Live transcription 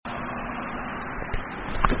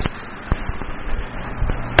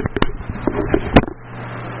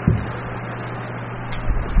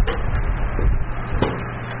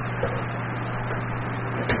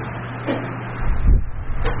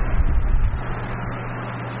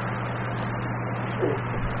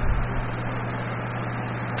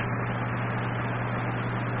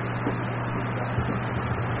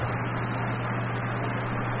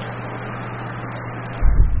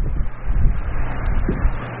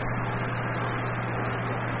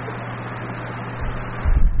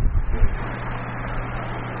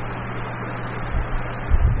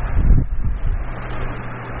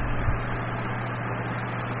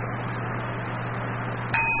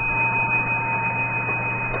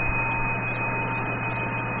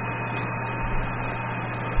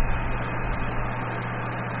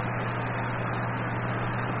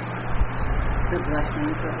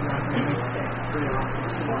blessings of love and respect we offer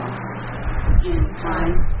to all. In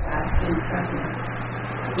times past and present,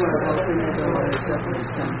 Lord, open the doors of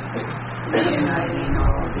wisdom, reuniting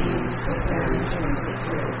all beings with their intrinsic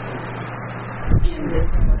purity. In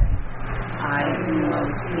this way, I do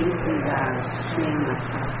most deeply vow to train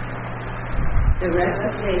myself. The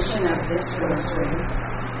recitation of this rosary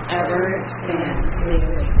ever expands the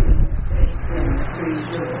awakening of faith in the three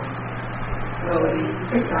jewels, Bodhi,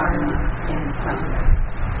 Dharma, and Sangha.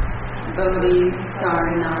 Bodhi,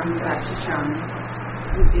 Saranam, Gacchami,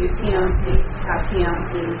 Dutiyampi,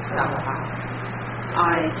 Tatyampi, Salaha.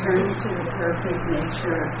 I turn to the perfect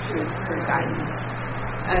nature of truth for guidance.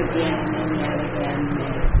 Again and yet again may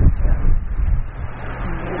it be so.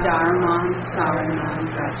 Dharmam, Saranam,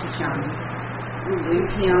 Gacchami,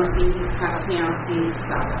 Dutiyampi, Tatyampi,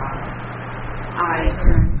 Salaha. I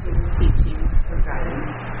turn to the teachings for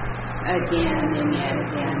guidance. Again and yet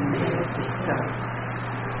again may it be so.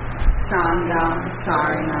 Sangha,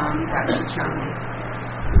 Saranam, Gacchami,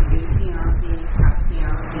 Dutiyampi,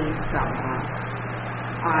 Tatyampi, Salaha.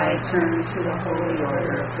 I turn to the holy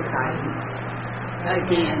order for guidance.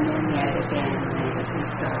 Again and yet again may it be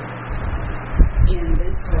so. In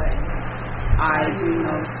this way, I do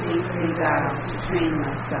most deeply vow to train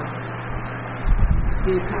myself.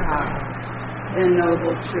 Dukkha, the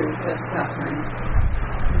noble truth of suffering.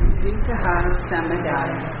 Dukkha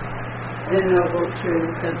Samadaya, the noble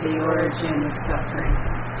truth of the origin of suffering.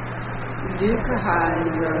 Dukkha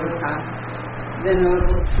Nirodha, the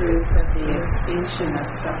noble truth of the extinction of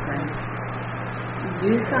suffering.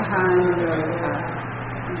 Dukkha Nirodha,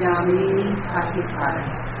 Dhamini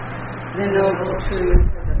Patipada, the noble truth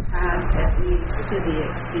of the path that leads to the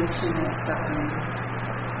extinction of suffering.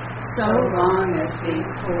 So long as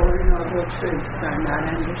these four noble truths are not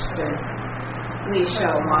understood, we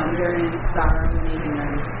shall wander in sorrow and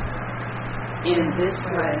ignorance. In this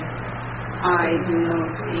way, I do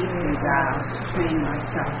most deeply vow to train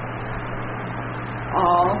myself.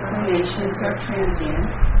 All formations are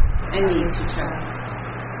transient and need to change.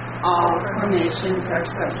 All formations are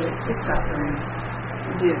subject to suffering,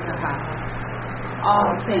 dukkha.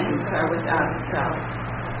 All things are without self,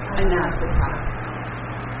 anatta.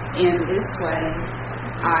 In this way,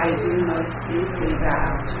 I do most deeply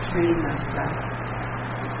vow to train myself.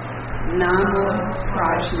 Namo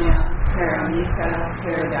Prajna Paramita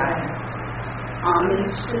Hridaya.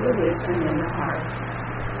 Homage to the wisdom in the heart.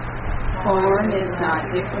 Form is not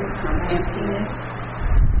different from emptiness.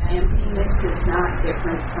 Emptiness is not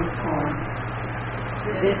different from form.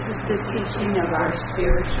 This is the teaching of our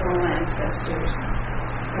spiritual ancestors,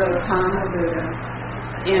 Gautama Buddha,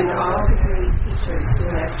 and all the great teachers who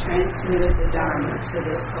have transmitted the Dharma to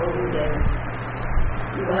this holy day.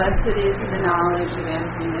 Blessed is the knowledge of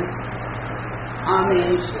emptiness.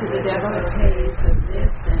 Homage to the devotees of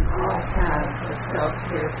this and all paths of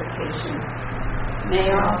self-purification. May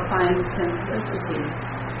all find simplicity,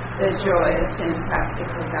 the joyous and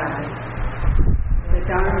practical guide. The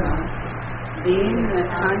Dharma, being the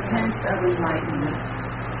content of enlightenment,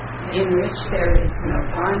 in which there is no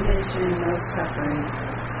bondage and no suffering,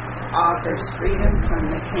 offers freedom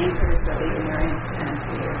from the cankers of ignorance and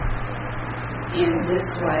fear. In this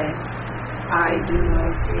way, I do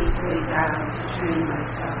most deeply vow to train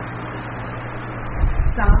myself.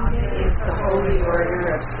 Sangha is the holy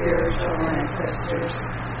order of spiritual ancestors,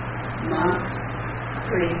 monks,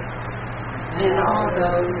 priests, and all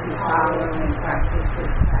those who follow and practice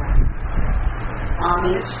this path.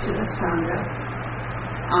 Homage to the Sangha.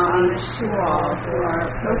 Homage to all who are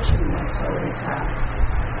approaching this holy path.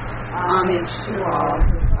 Homage to all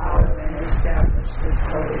who follow and establish this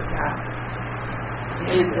holy path.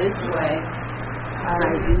 In this way, I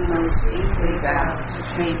do most deeply vow to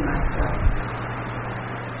train myself.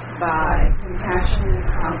 By compassionate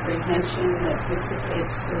comprehension that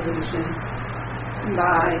dissipates delusion,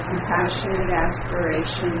 by compassionate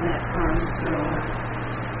aspiration that harms no one,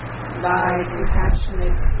 by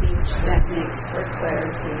compassionate speech that makes for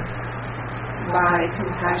clarity, by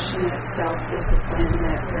compassionate self-discipline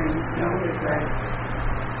that brings no regret,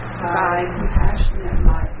 by compassionate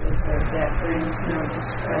livelihood that brings no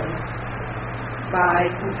discredit, by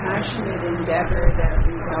compassionate endeavor that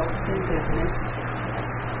results in goodness,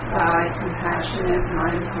 by compassionate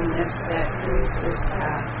mindfulness that proves its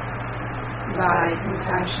path, by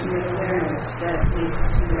compassionate awareness that leads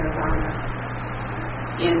to nirvana.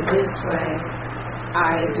 In this way,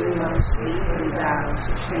 I do most deeply vow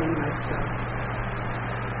to train myself.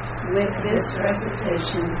 With this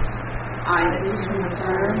recitation, I do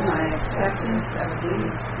confirm my acceptance of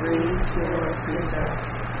these three pure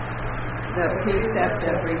precepts. The precept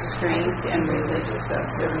of restraint and religious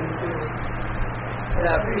observances,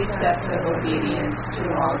 the precept of obedience to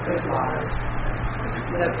all good laws,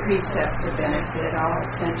 the precept to benefit all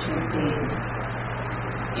sentient beings.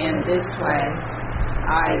 In this way,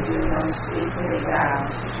 I do most deeply vow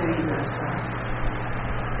to train myself.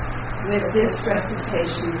 With this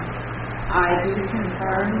recitation, I do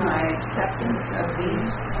confirm my acceptance of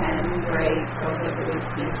these 10 great prohibited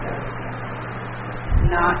precepts: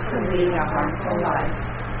 not to lead a harmful life,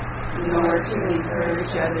 nor to encourage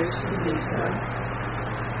others to do so,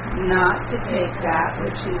 not to take that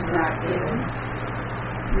which is not given,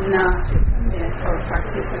 not to commit or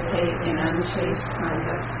participate in unchaste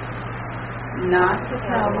conduct, not to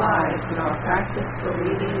tell lies nor practice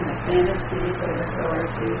believing the fantasies of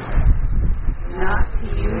authority, not to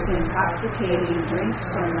use intoxicating drinks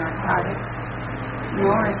or narcotics,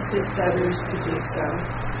 nor assist others to do so,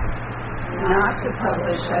 not to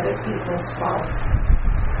publish other people's faults,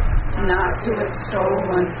 not to extol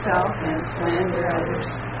oneself and slander others,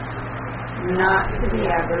 not to be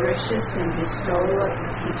avaricious in bestowal of the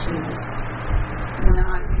teachings,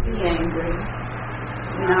 not to be angry,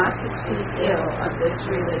 not to speak ill of this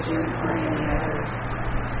religion or any other.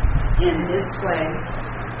 In this way,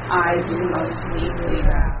 I do most deeply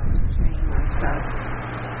vow to train myself.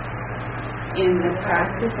 In the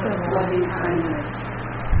practice of loving kindness,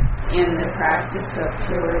 in the practice of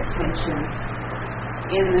pure attention,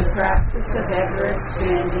 in the practice of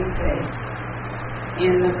ever-expanding faith,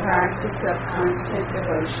 in the practice of constant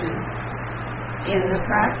devotion, in the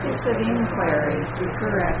practice of inquiry to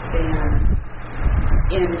correct the end.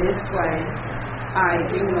 In this way, I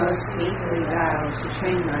do most deeply vow to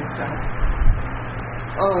train myself.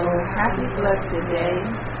 Oh, happy blessed day.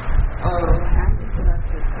 Oh, happy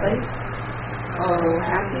blessed place. Oh,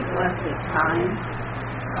 happy blessed time.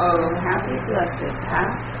 Oh, happy blessed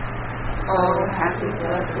path. Oh, happy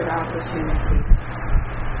blessed opportunity.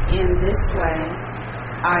 In this way,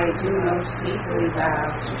 I do most deeply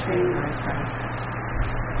vow to train myself.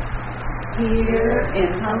 Here,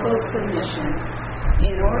 in humble submission,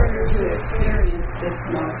 in order to experience this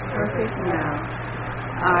most perfect now,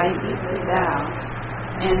 I deeply vow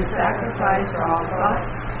and sacrifice all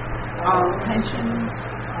thoughts, all tensions,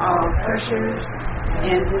 all pressures,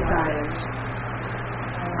 and desires.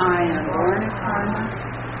 I am born of karma.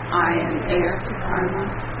 I am heir to karma.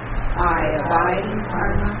 I abide in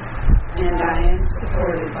karma, and I am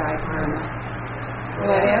supported by karma.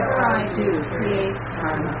 Whatever I do creates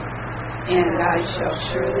karma, and I shall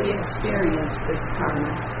surely experience this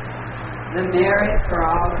karma. The merit for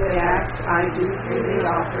all good acts I do freely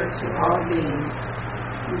offer to all beings.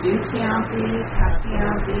 Dutyampi,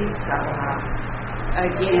 Tatyampi, Sabaha.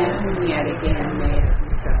 Again and yet again may it be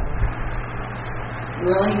so.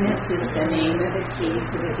 Willingness is the name of the key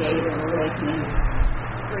to the gate of awakening.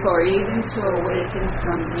 For even to awaken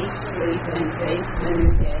from deep sleep and face the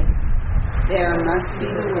new day, there must be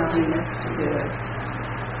the willingness to do it.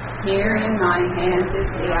 Here in my hands is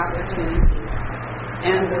the opportunity,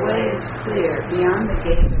 and the way is clear beyond the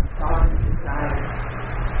gate of thought and desire.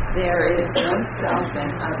 There is no self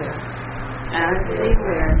and other, as the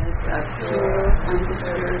awareness of pure,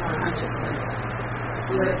 undisturbed consciousness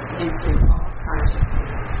slips into all consciousness.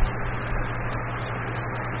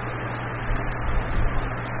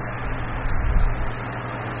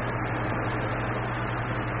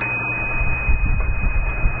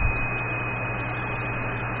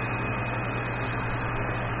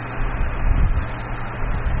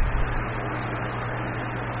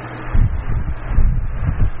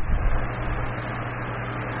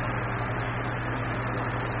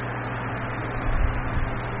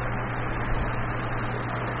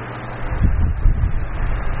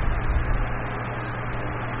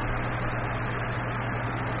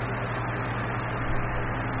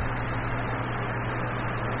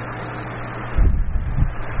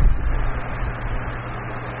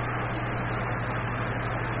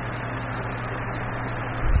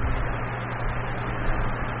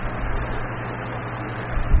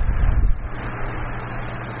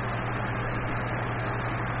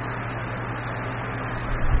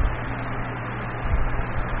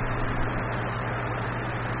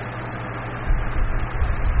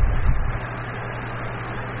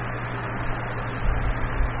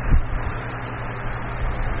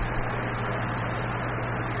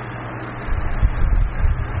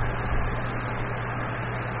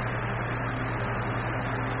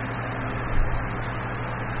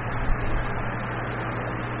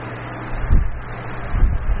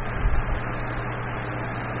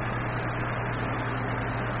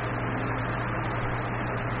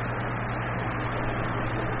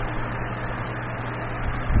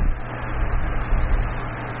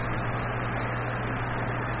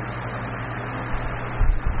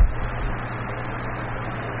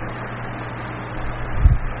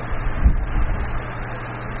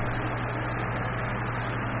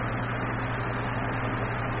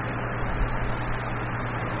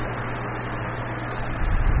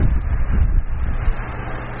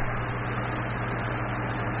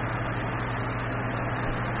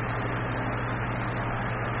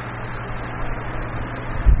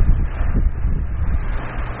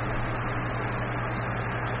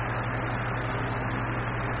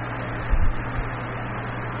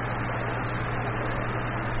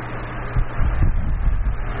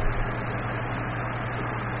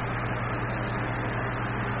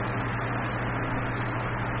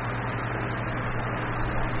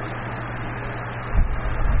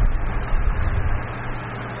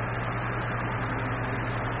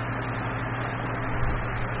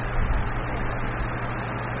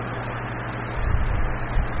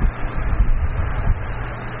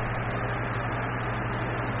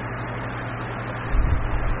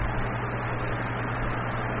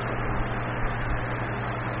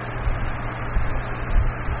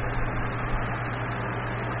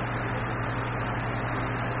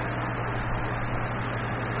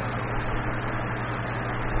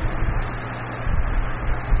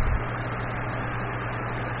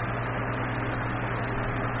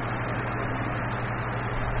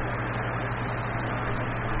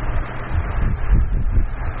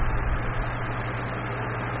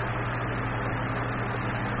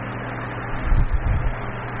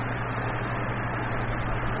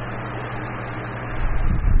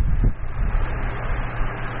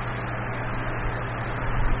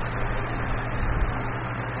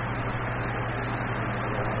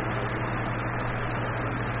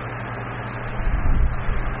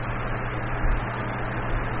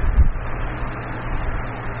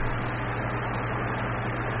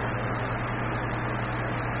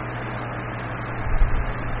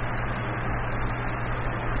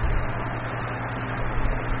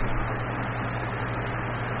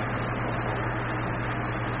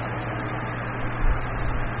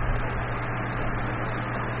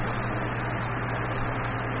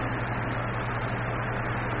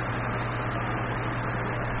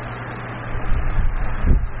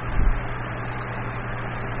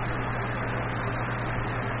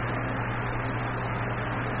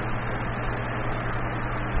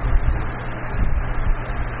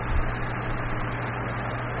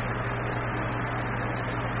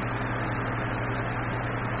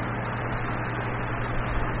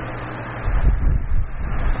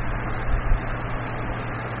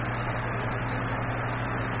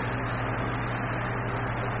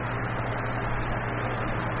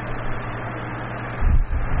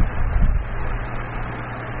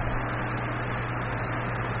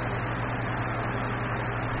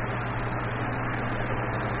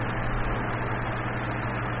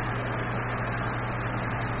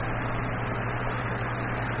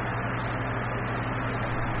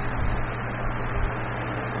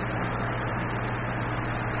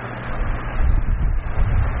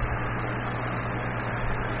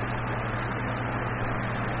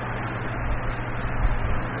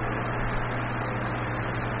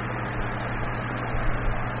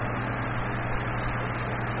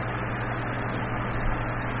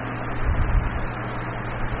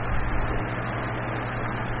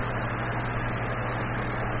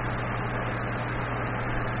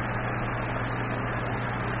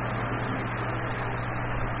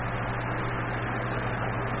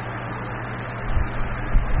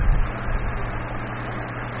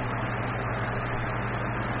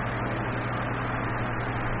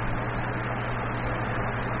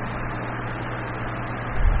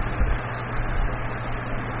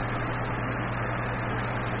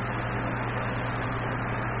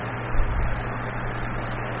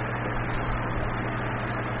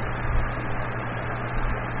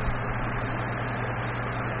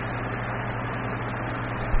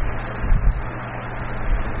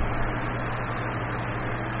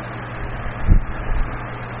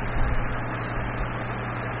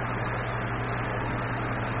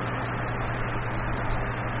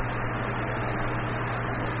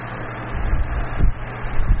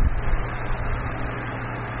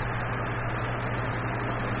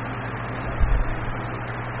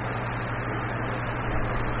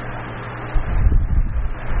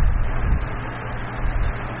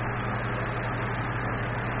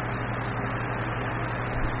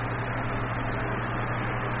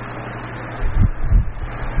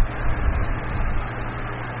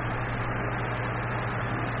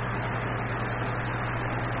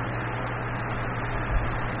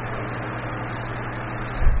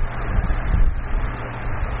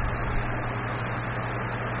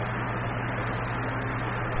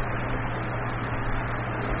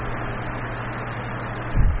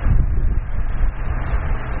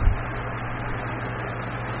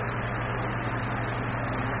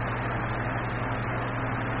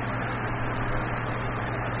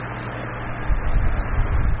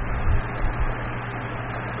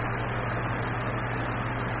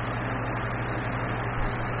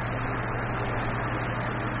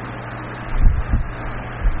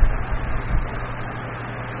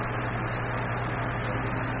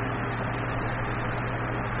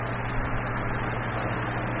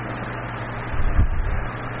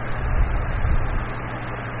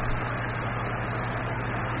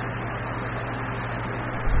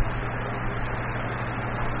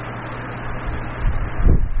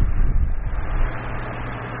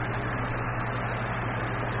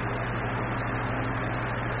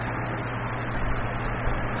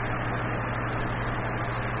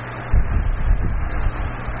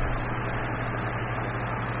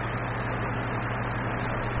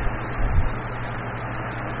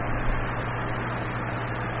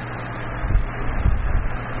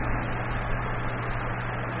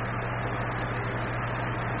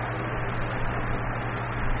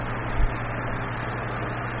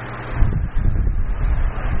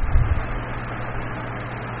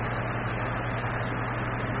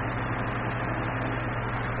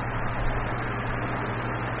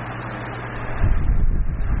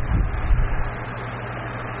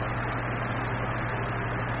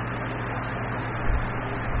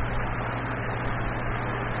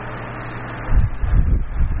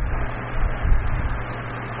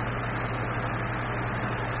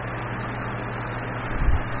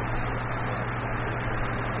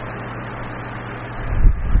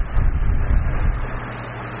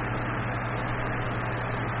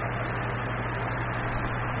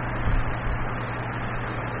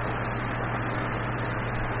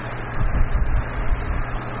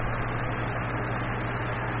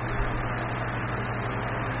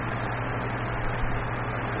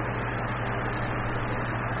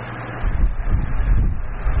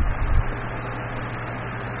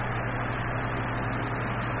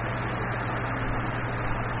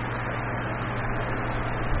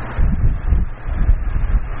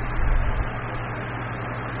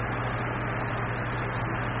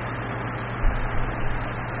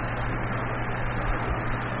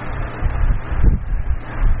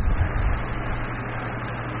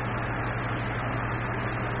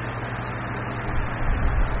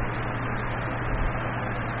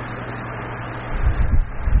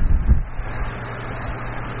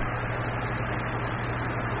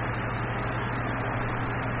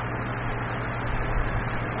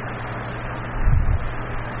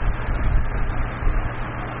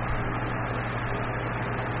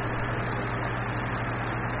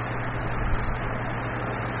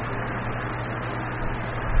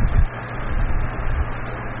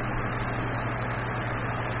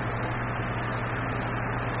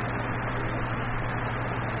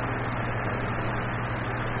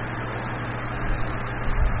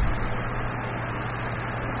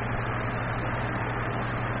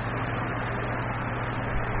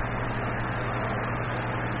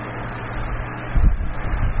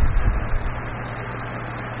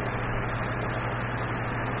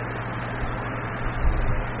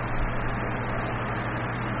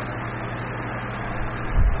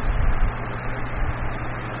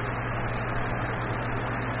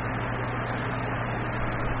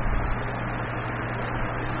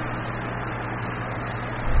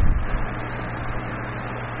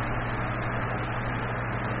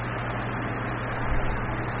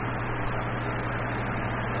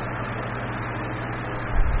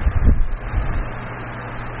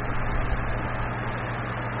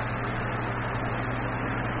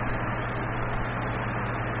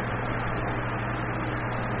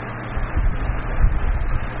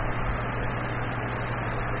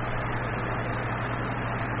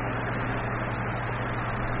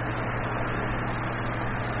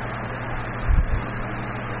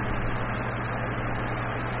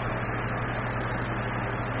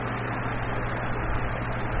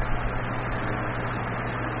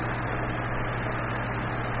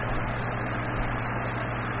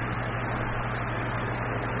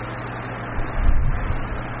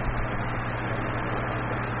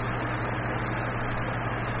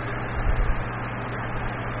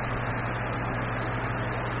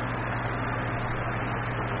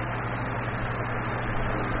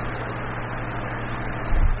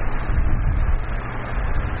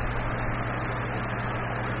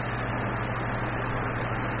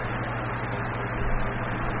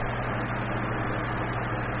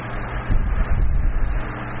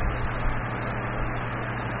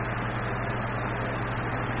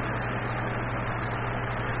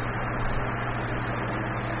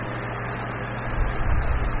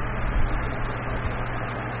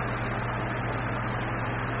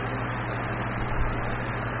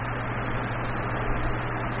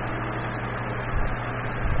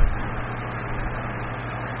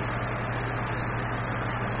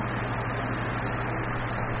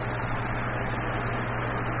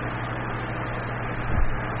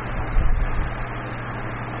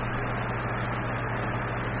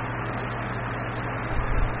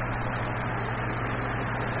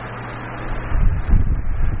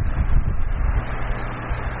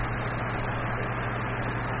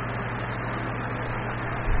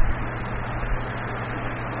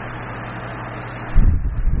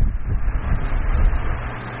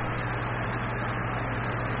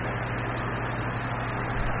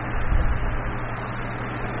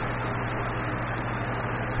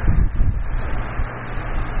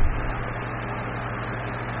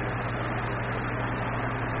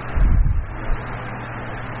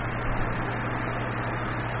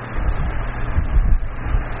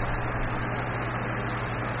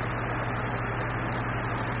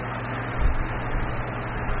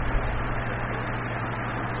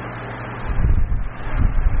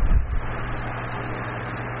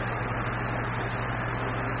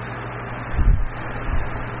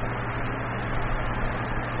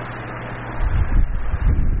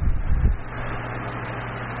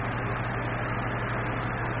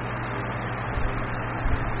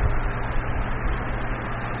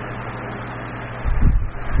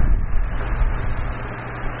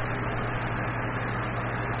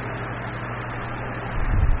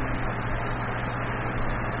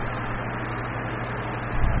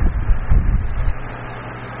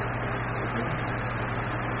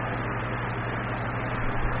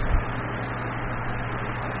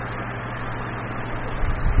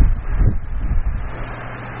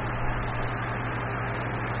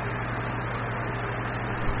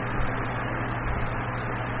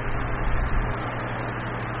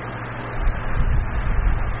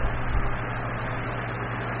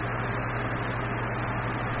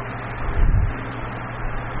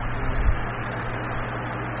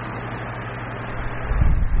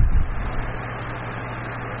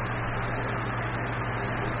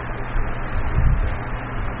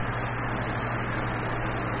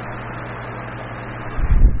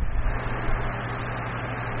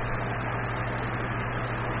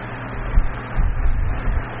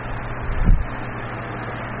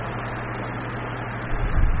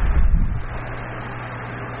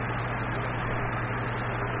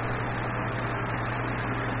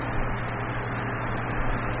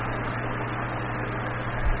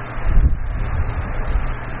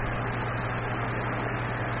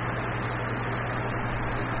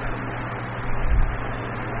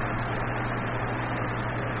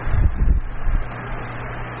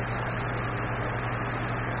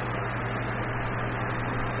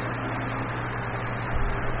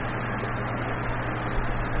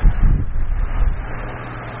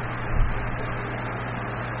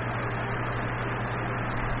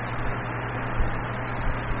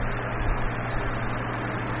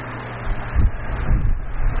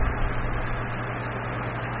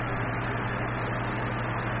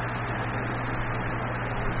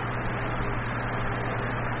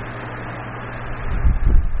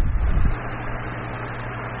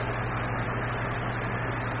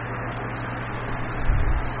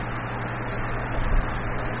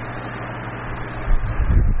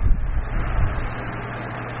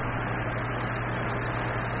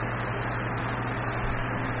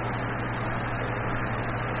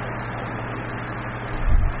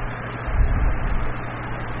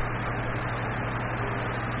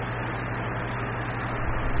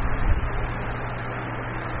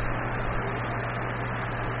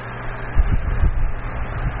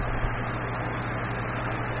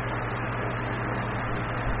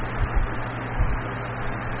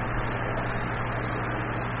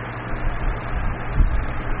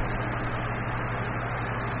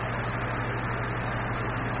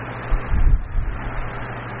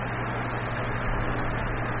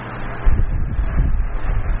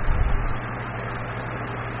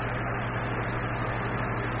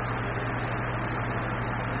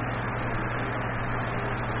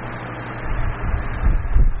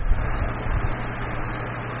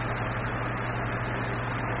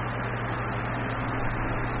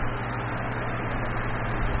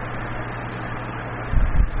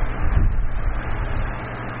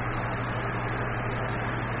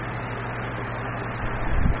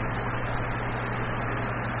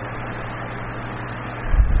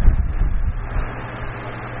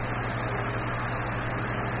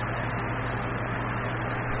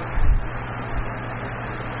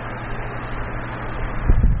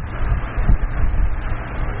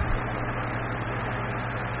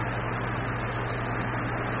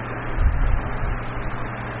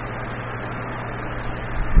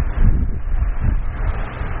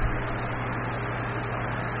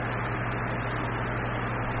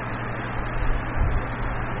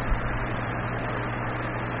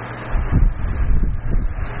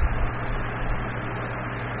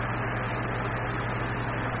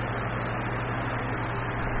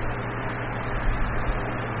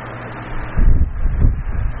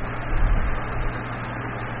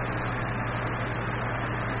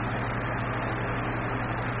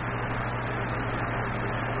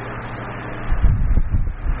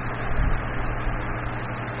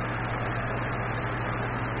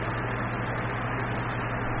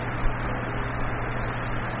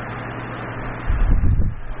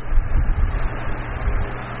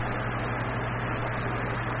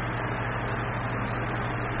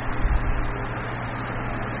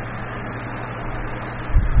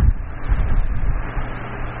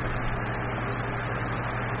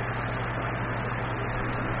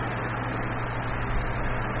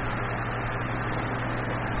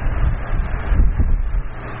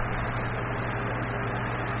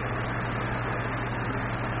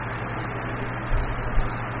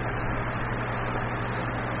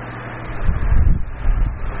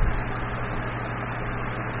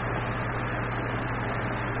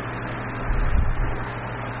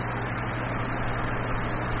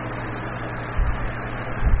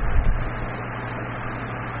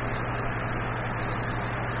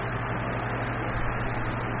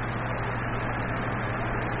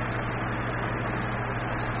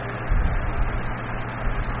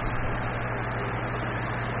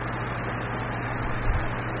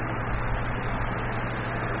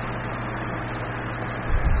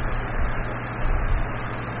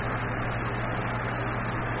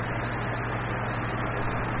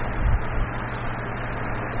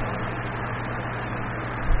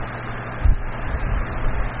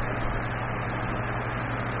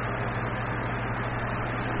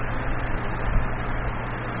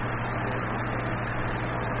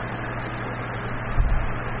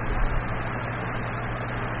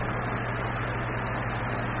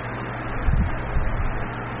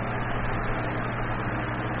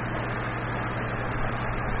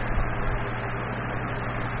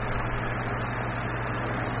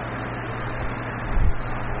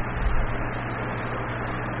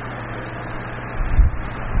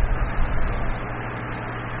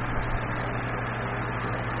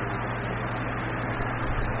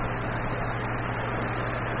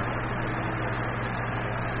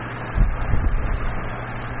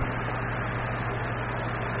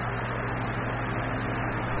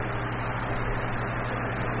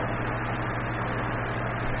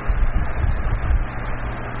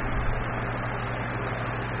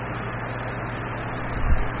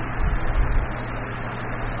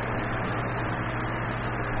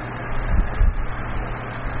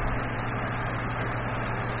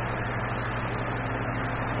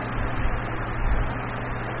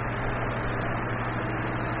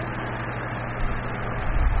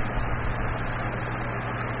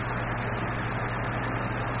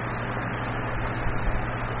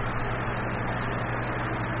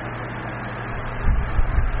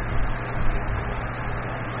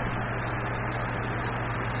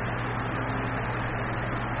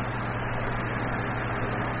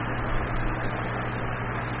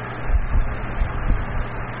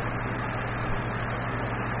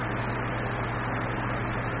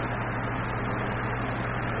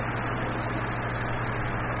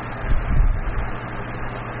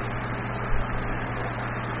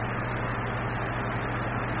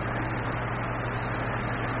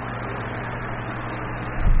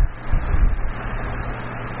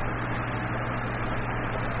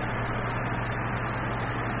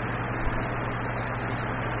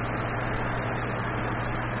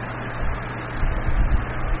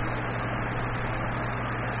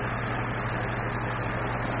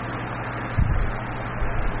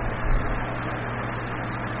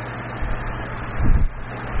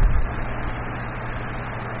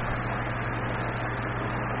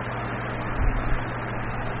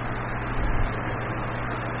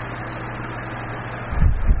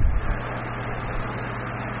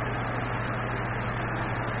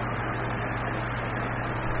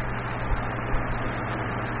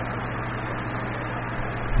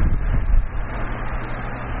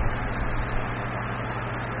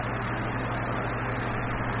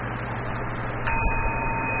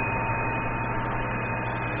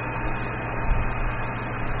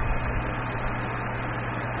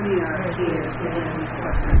 We are here to end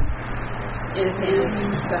suffering. If ending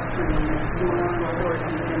suffering is more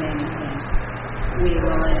important than anything, we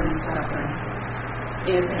will end suffering.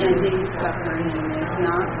 If ending suffering is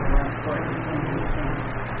not more important than anything,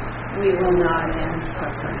 we will not end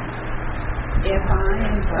suffering. If I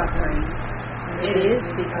am suffering, it is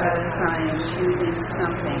because I am choosing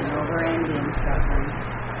something over ending suffering.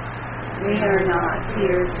 We are not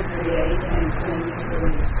here to create and cling to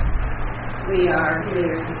beliefs. We are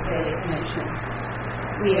here to pay attention.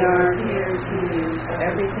 We are here to use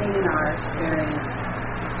everything in our experience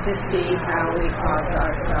to see how we cause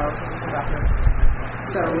ourselves to suffer,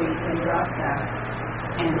 so we can drop that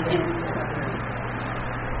and end suffering.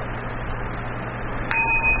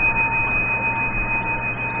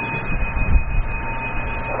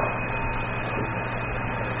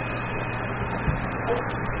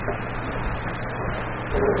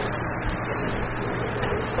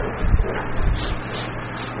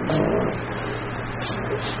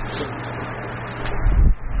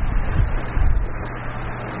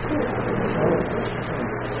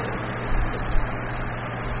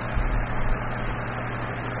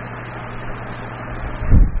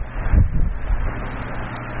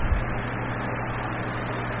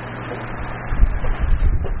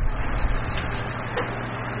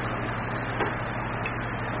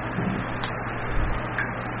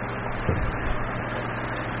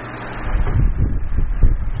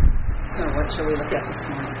 Shall we look at this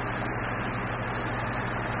morning?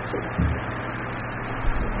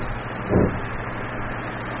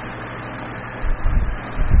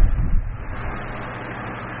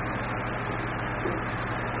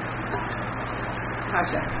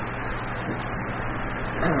 Pasha.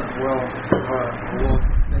 Well, a lot of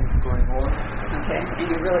things going on. Okay,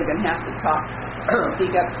 and you're really going to have to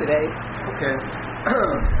speak up today. Okay.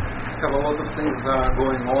 Have a lot of things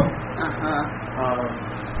going on.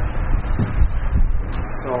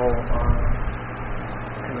 So,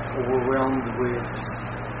 kind of overwhelmed with,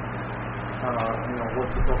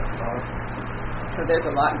 what to talk about. So there's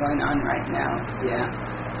a lot going on right now. Yeah.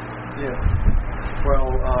 Yeah.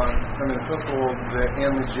 Well, first of all, the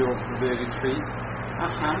energy of the retreat.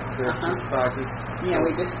 Just started. Yeah,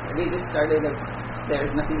 we just started.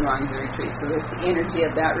 There's nothing wrong with the retreat. So there's the energy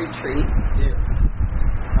of that retreat. Yes.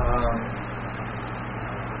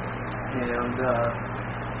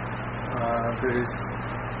 There is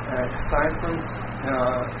excitement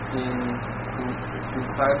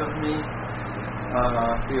inside of me.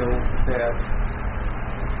 Feel that,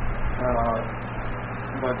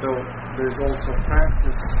 but there is also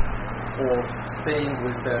practice of staying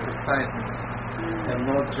with that excitement and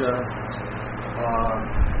not just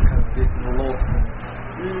kind of getting lost in it.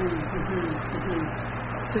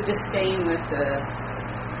 So just staying with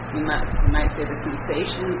you might say the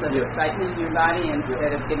sensations of excitement in your body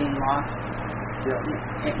instead of getting lost. Yeah.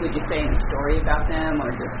 Would you say a story about them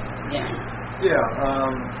or just,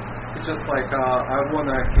 it's just like I want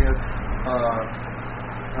to get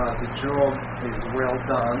the job is well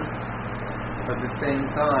done. At the same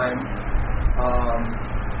time,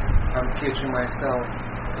 I'm catching myself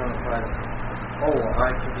kind of like, I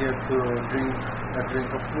forget to drink a drink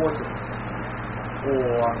of water,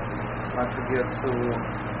 or I forget to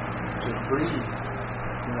breathe.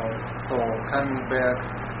 So coming back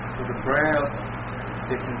to the breath,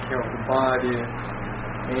 taking care of the body,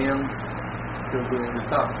 and still doing the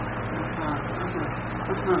task.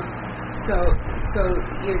 So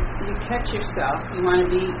you catch yourself. You want to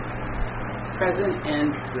be present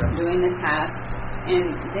and doing the task,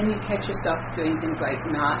 and then you catch yourself doing things like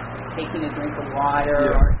not taking a drink of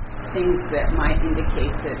water or things that might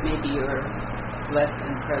indicate that maybe you're less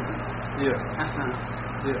than present. Yes.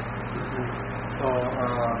 Yes. So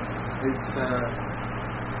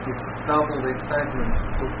it's double excitement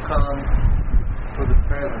to come to the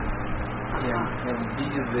presence and be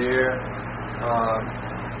there.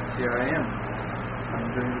 Here I am. I'm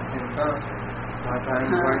doing the same task, but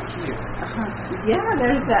I'm right here. Yeah,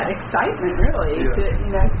 there's that excitement, really.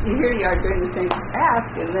 Here you are doing the same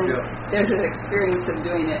task, and then there's an experience of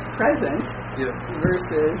doing it present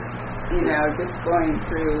versus, just going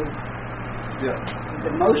through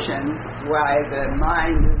the motions while the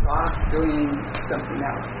mind is off doing something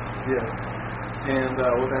else. Yes. And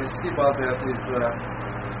what I see about that is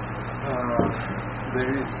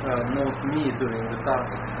there is not me doing the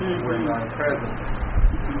task when I'm present.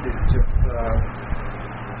 It's just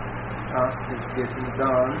task is getting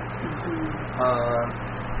done,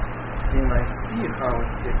 and I see how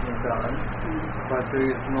it's getting done, but there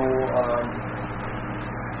is no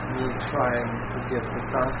me trying to get the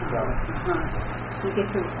task done. So you get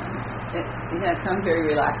to, it sounds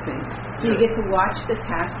very relaxing. So you get to watch the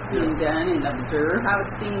task being done and observe how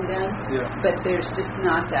it's being done. Yeah. But there's just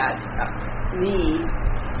not that me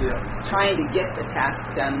trying to get the task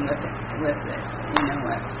done with it. You know,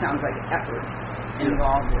 it sounds like effort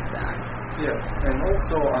involved with that. Yeah, and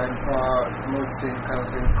also I'm noticing kind of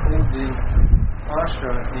including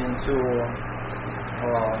Asha into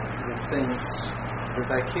the things that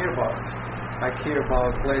I care about. I care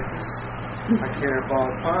about places, I care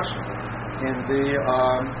about Asha, and they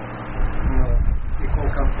are equal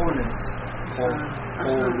components of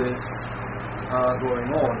all this going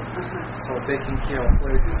on. So taking care of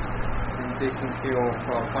places and taking care of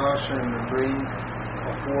Asha and the brain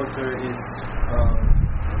of water is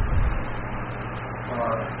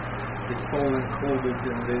it's all included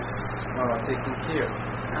in this taking care.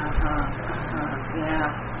 Yeah.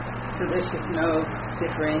 So there's just no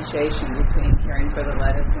differentiation between caring for the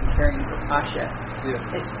lettuce and caring for Pasha.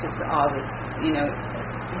 Yeah. It's just all this,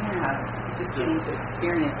 just getting to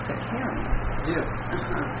experience the caring. Yeah.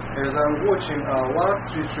 As I'm watching last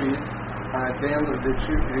retreat, at the end of the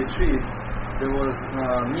retreat, there was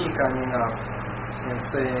me coming up and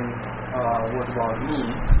saying, what about me?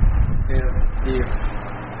 As if,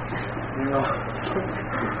 it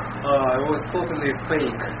was totally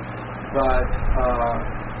fake, but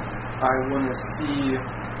I want to see,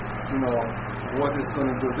 what it's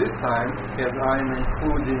going to do this time, as I'm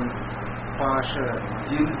including Pasha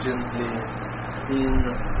diligently in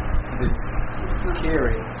this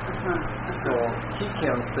caring. So he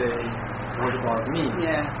can say, what about me?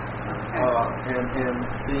 Yeah. Okay. And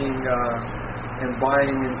seeing and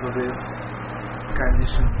buying into this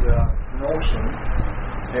conditioned notion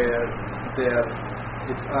that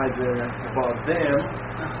it's either about them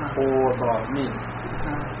or about me.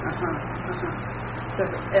 So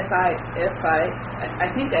if I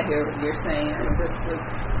think I hear what you're saying,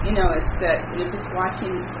 it's that you're just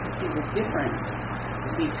watching to see the difference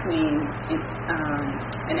between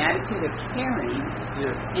an attitude of caring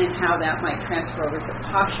and how that might transfer over to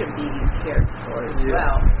Pasha being cared for as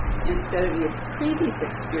well. Instead of your previous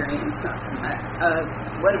experience of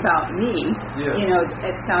what about me,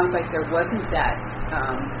 it sounds like there wasn't that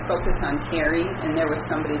focus on caring, and there was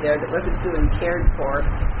somebody there that wasn't feeling cared for,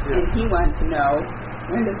 and he wanted to know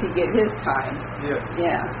when does he get his time.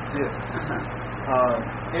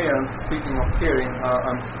 And speaking of caring,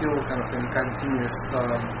 I'm still kind of in continuous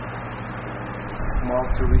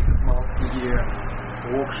multi-week, multi-year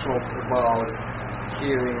workshop about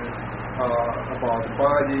caring about the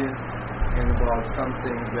body and about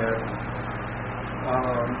something that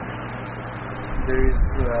there is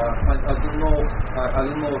I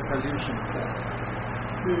don't know a solution for.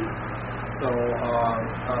 So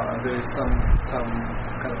there is some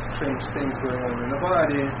kind of strange things going on in the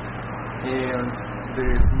body, and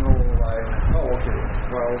there is no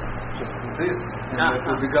just do this and that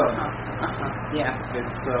will be gone.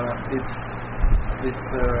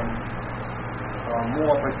 It's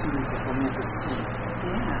more opportunity for me to see.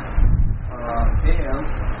 And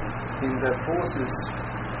in that process,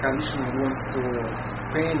 conditioning wants to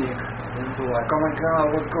panic into oh my God,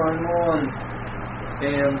 what's going on?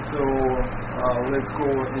 And so let's go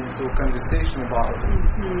into conversation about it.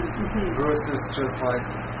 Versus just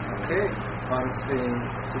okay, I'm staying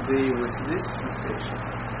today with this sensation.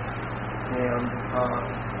 And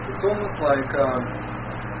it's almost like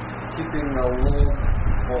keeping a log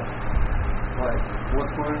of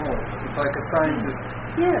what's going on. It's like a scientist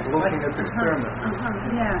looking at the experiment.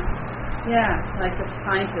 Like a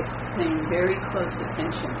scientist paying very close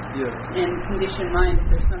attention. Yes. And conditioned mind, if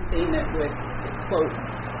there's something that would quote,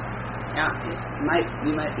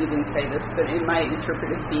 you might even say this, but it might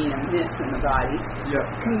interpret as being a miss in the body.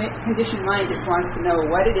 Conditioned mind just wants to know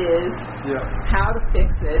what it is, how to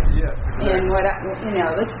fix it, and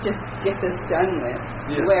let's just get this done with.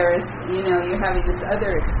 Whereas, you're having this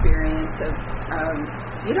other experience of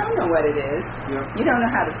you don't know what it is, you don't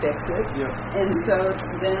know how to fix it, and so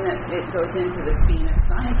then it goes into this being a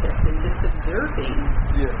scientist and just observing.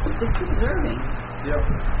 Just observing.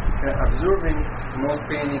 Observing, not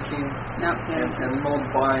panicking, and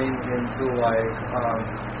not buying into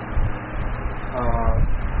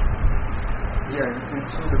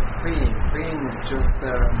into the pain. Pain is just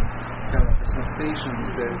kind of a sensation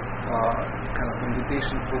that's kind of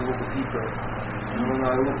invitation to look deeper. And when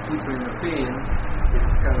I look deeper in the pain, it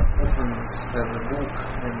kind of opens as a book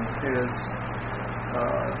and has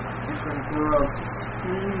different nuances.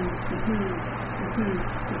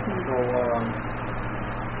 So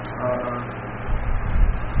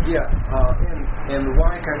and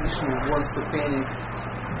why conditioning wants to panic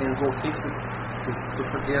and go fix it is to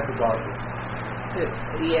forget about it.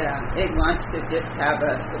 It wants to just have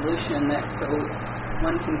a solution that so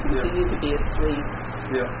one can continue to be asleep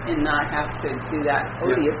and not have to do that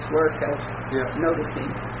odious work of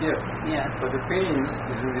noticing. Yes. Yeah. But the pain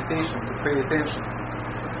is an invitation to pay attention.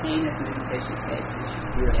 Pain is an invitation to pay attention.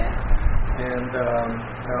 Yeah. And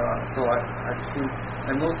so I've seen,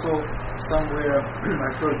 and also somewhere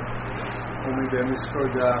I heard, or maybe I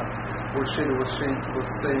misheard what Sherry was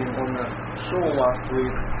saying on a show last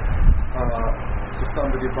week to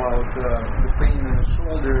somebody about the pain in the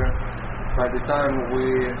shoulder. By the time we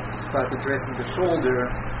start addressing the shoulder,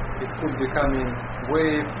 it could be coming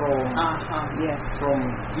way from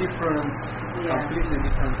different, completely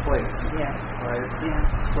different place. Yeah. Right? Yeah.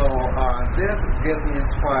 So that gets me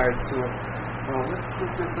inspired to, let's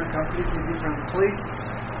look at the completely different places.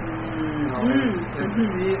 And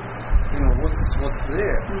see, what's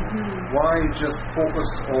there. Why just focus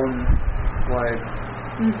on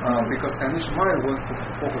because conditioned mind wants to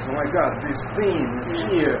focus on, oh my God, this pain is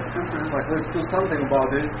here. Like, let's do something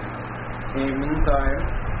about it. In the meantime,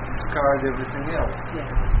 discard everything else.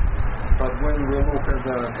 But when we look at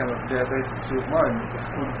the kind of that attitude mind, it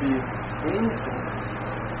could be anything.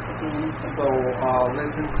 So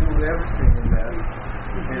let's include everything in that.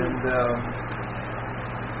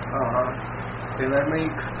 And I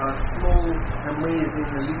make small, amazing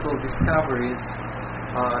little discoveries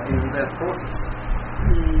in that process.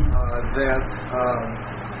 That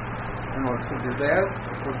it could be that,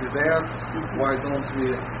 it could be that. Why don't we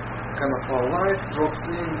kind of our life drops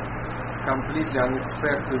in completely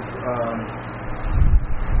unexpected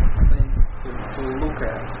things to look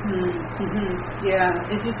at. Yeah,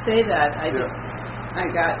 as you say that, I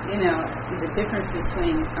got the difference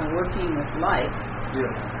between working with life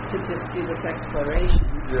to just do this exploration.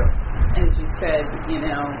 As you said,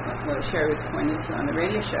 what Sherry was pointing to on the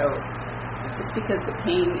radio show. Just because the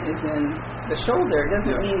pain is in the shoulder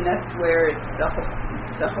doesn't mean that's where the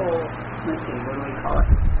whole, let's see, what do we call it?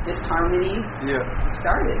 Disharmony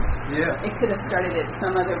started. It could have started at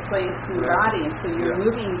some other place in the body, and so you're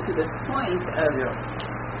moving to this point of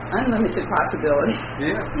unlimited possibilities.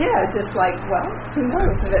 Just like, well, who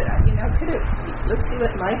knows? But, could it? Let's see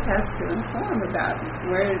what life has to inform about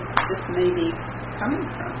where this may be coming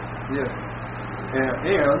from.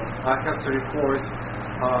 And I have to report.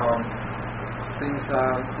 Things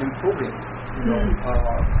are improving.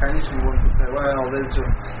 Conditioning wants to say, well,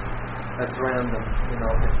 that's random.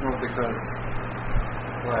 It's not because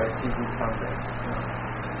he did something.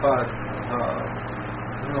 But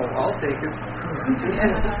I'll take it.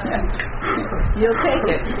 You'll take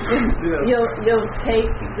it. You'll take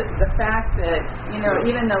the fact that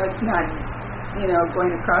even though it's not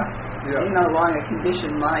going across along a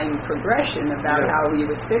conditioned mind progression about how we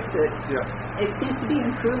would fix it. It seems to be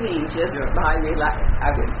improving just by I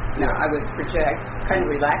would project kind of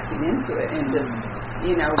relaxing into it and just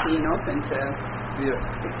being open to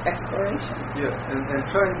exploration. And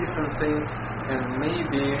trying different things, and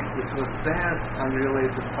maybe it was that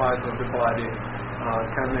unrelated part of the body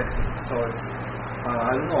connected. So it's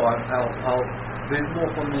I don't know. I'll there's more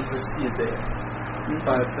for me to see there,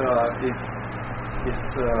 but it's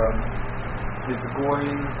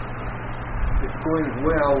going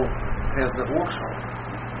well as a workshop.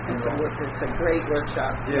 It's a great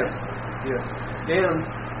workshop. And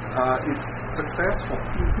it's successful.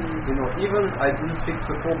 Even I didn't fix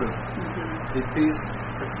the problem. It is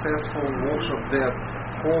successful workshop that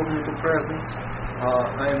calls me to presence.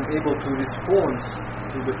 I am able to respond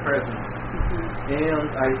to the presence, and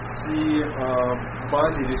I see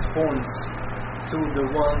body response to the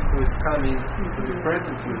one who is coming to be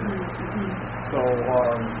present with it. So,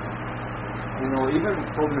 even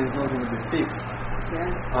the problem is not going to be fixed.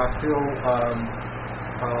 I feel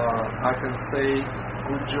I can say,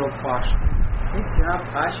 good job, Pasha. Good job,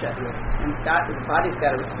 Pasha. And the body's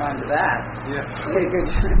got to respond to that. Very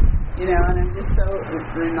good job. And I'm just so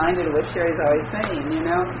reminded of what Sherry's always saying,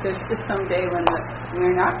 there's just some day when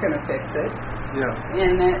we're not going to fix it.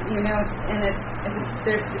 And that,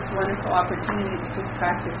 there's this wonderful opportunity to just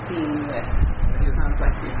practice being with. It sounds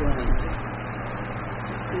like you're doing.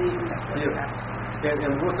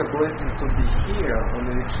 And what a blessing to be here on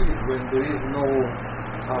the retreat when there is no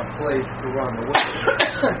place to run away.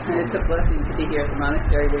 And it's a blessing to be here at the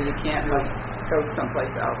monastery where you can't go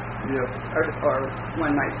someplace else. Or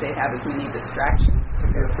one might say have as many distractions to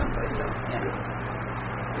go someplace else.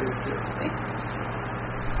 Thank you.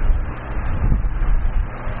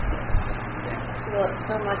 Well,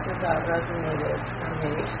 so much of that resonated for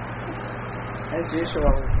me. As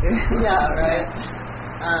usual. Right.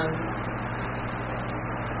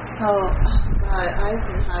 So, God, I've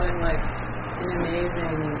been having like an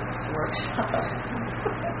amazing workshop.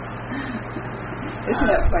 Isn't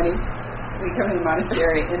that funny? We come to the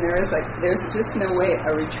monastery, and there's just no way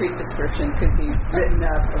a retreat description could be written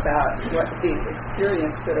up about what the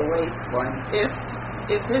experience that awaits one.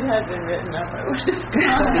 If it had been written up, I would have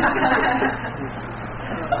gone.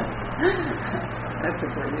 That's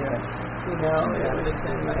a good idea. You know, it would have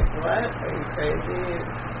been like, what? Are you crazy?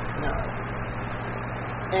 No.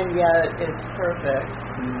 And yet, it's perfect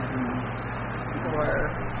for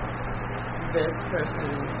this person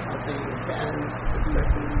helping to end this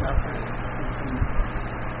person's suffering.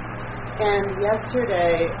 And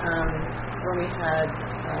yesterday, when we had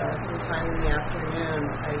some time in the afternoon,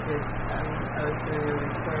 I was doing a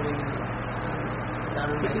recording.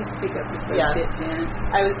 Could you speak up just a Yeah. bit, Janet?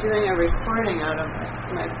 I was doing a recording out of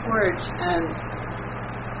my porch, and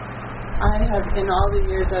I have, in all the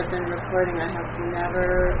years I've been recording, I have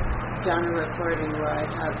never done a recording where I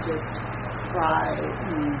have just cried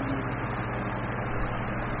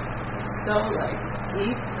so like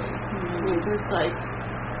deeply. I mean, just like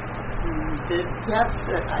the depths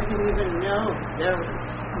that I didn't even know there was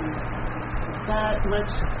that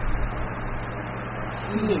much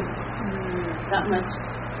pain, that much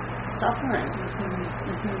suffering.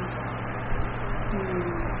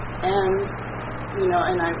 And, you know,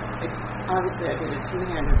 and obviously I did a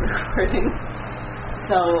two-handed recording.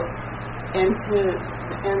 So, and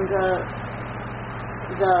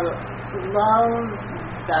the love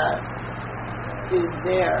that is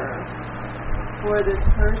there for this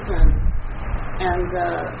person, and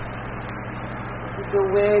the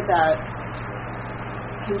way that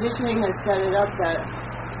conditioning has set it up, that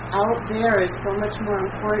out there is so much more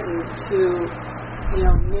important to, you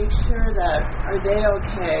know, make sure that, are they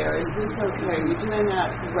okay, or is this okay, are you doing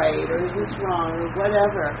that right, or is this wrong, or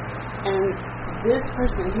whatever. And this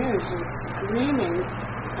person here is just screaming,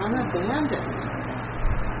 I'm abandoned.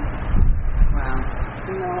 Wow.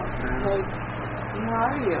 You know, like, where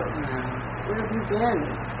are you? Where have you been?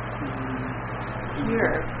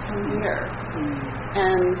 Here, come here.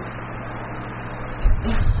 And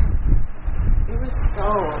it was so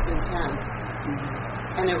intense.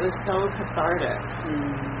 And it was so cathartic.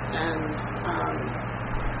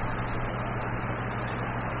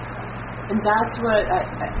 And that's what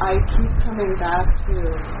I keep coming back to.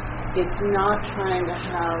 It's not trying to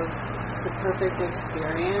have the perfect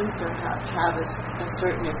experience or have a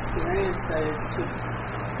certain experience, but it's to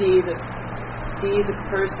be the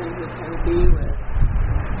person who can be with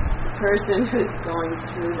the person who's going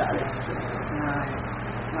through that experience. Right.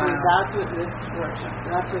 Wow. And that's what this workshop,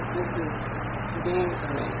 that's what this is being for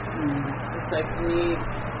me. It's like me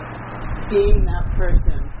being that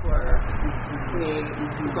person for me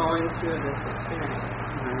going through this experience.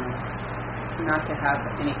 Not to have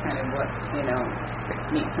any kind of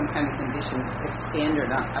meet some kind of condition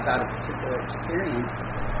standard about a particular experience,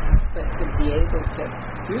 but to be able to,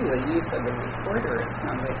 through the use of the recorder, it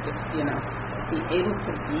sounds like just, be able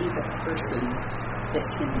to be the person that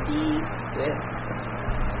can be with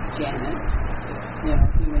Janet,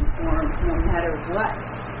 human form, no matter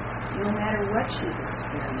what she's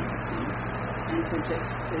experiencing, and to just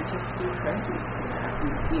be present to that.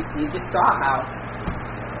 And you just saw how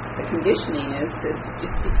the conditioning is to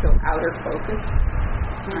just be so outer focused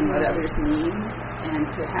on what others need,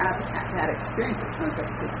 and to have that experience, it sounds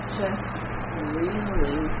like to just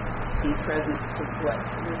really be present to what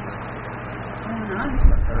is going on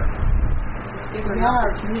for her. Just give her an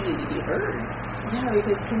opportunity to be heard. Yeah,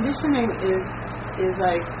 because conditioning is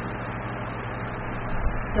like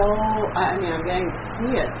so, I mean, I'm getting to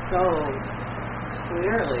see it so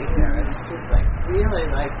clearly here. It's just like really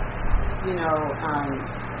like,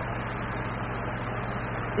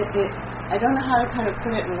 I don't know how to kind of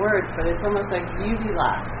put it in words, but it's almost like you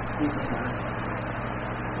relax.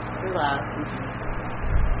 Relax.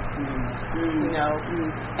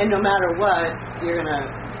 And no matter what, you're going to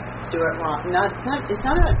do it wrong. It's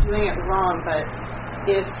not about doing it wrong, but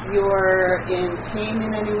if you're in pain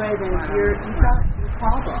in any way, then you've got a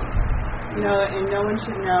problem. And no one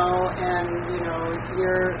should know, and,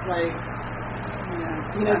 you're like,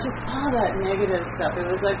 just all that negative stuff. It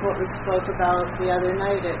was like what we spoke about the other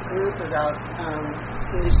night at group about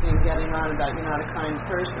conditioning, getting on about you're not a kind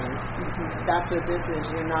person. That's what this is.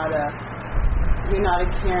 You're not a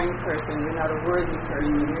caring person. You're not a worthy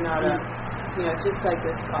person. You're not a, just like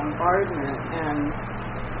this bombardment. And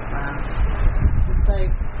it's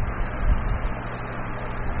like,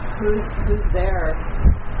 who's there?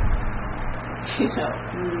 To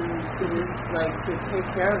just like to take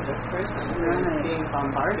care of this person who's being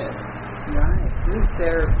bombarded. Right. Who's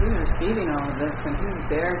receiving all of this, and who's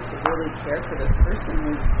there to really care for this person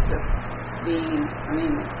who's just being, I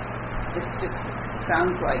mean, it just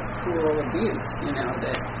sounds like cruel abuse,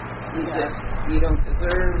 that you don't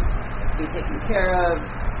deserve to be taken care of,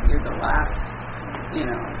 you're the last,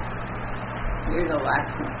 you're the last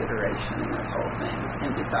consideration in this whole thing,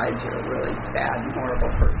 and besides, you're a really bad and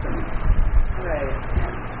horrible person. Right.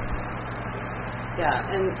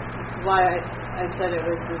 Yeah, and why I said it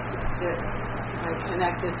was I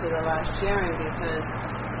connected to the last sharing because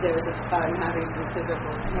I'm having some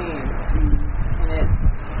physical pain, and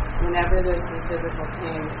whenever there's some physical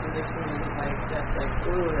pain, conditioning like that's like,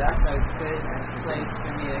 ooh, that's a good place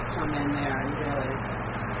for me to come in there and really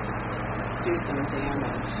do some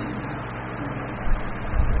damage.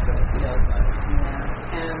 That's what it feels like.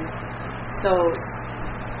 And so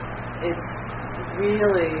it's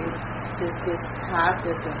really just this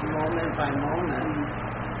practice of moment by moment,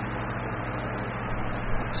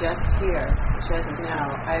 just here, just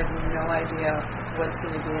now. I have no idea what's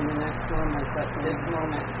going to be in the next moment, but this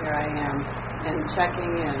moment, here I am, and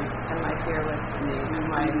checking in. Am I here with me?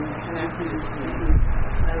 Am I connected to me?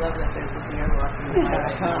 I love that there's a deer walking by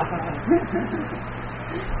right now.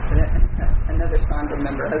 Another Sangha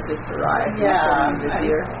member has just arrived. Yeah,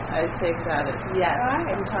 I take that as, yes,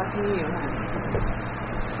 I'm talking to you, honey.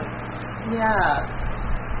 Yeah.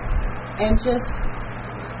 And just,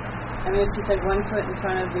 it's just like one foot in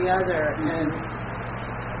front of the other, and,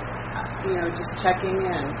 just checking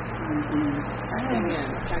in.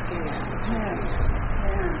 Checking in.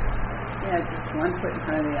 Yeah, just one foot in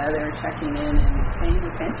front of the other, checking in and paying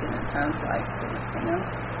attention, it sounds like,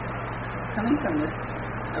 coming from this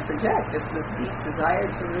project, it's this deep desire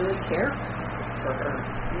to really care for her,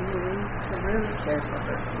 to really care for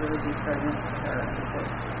her, to really be present for her,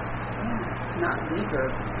 not leave her.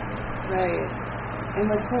 Right. And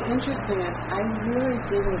what's so interesting is I really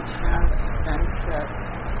didn't have a sense that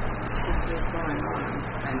this was going on.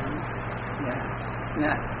 I know.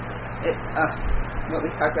 Yeah. What we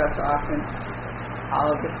talk about so often, all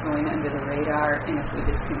of this going under the radar, and if we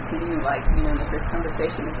just continue, like, in the first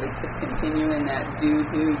conversation, if we just continue in that do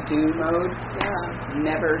mode,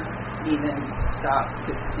 never even stop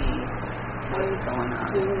to see what's going on.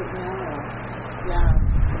 Didn't know. Yeah.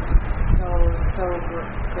 So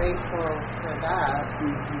grateful for that.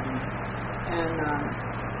 And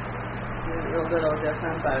it was a little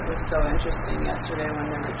different, but it was so interesting yesterday when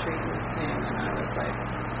the retreatants came, and I was like,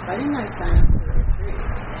 why didn't I sign up for the retreat?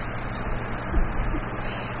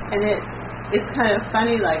 And it's kind of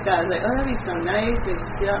funny like that. I was like, oh, that'd be so nice. They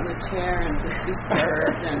just sit out in the chair and just be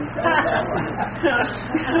served and that one.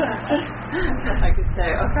 I could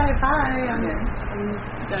say, okay, bye. I'm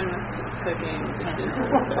done with cooking, dishes,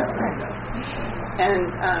 and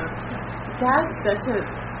that's such a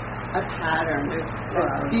pattern. There's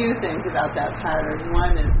a few things about that pattern.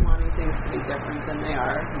 One is wanting things to be different than they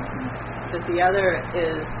are, but the other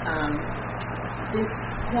is this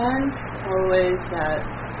sense always that,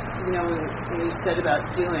 when you said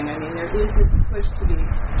about doing, there is this push to be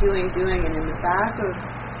doing, and in the back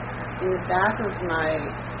of my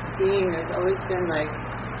being, there's always been like,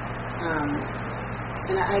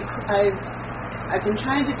 and I've been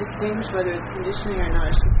trying to distinguish whether it's conditioning or not.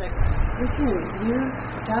 It's just like, listen,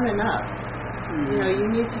 you've done enough. You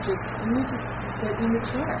need to sit in the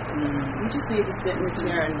chair. You just need to sit in the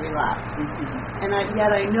chair and relax. And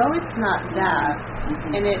yet I know it's not that.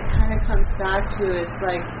 And it kind of comes back to, it's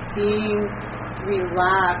like being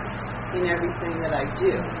relaxed in everything that I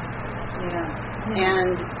do.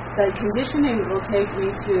 And the conditioning will take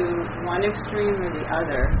me to one extreme or the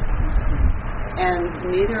other. And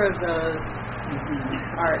neither of those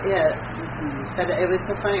are it. But it was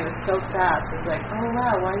so funny. It was so fast. It was like, oh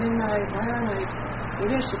wow, why aren't I?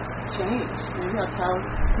 Maybe I should change. Maybe I'll tell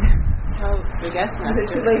the guest master. Is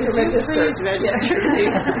it too late to register? Please register.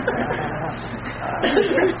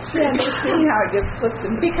 Just seeing how it gets flipped.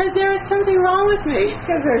 Because there is something wrong with me.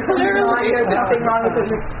 Because there's something wrong with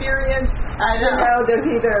his experience. I know. There's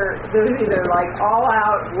either like all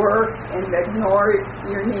out work and ignore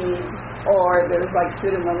your needs, or there's like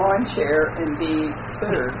sit in the lawn chair and be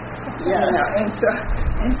served.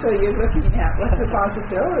 And so you're looking at what's the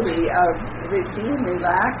possibility of being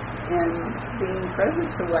relaxed and being present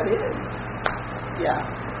to what is. Yeah,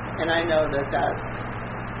 and I know that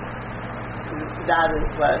is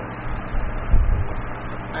what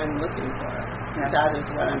I'm looking for. That is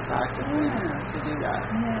what I'm practicing to do that.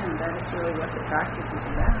 That is really what the practice is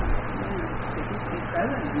about. To just be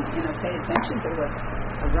present and pay attention to what's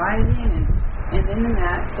arising and And then in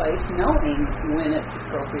that place, knowing when it's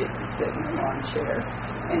appropriate to sit in a lawn chair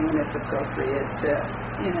and when it's appropriate to,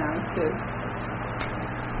 to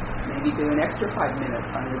maybe do an extra 5 minutes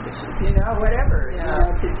on the dishes, whatever,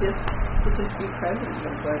 to just be present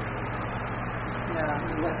with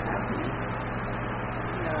what's happening.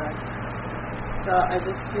 Yeah. So I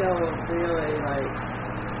just feel really like,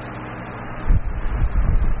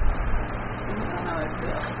 I don't know how I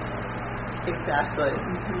feel exactly,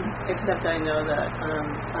 except I know that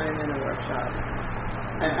I'm in a workshop.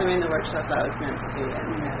 I'm in the workshop I was meant to be in.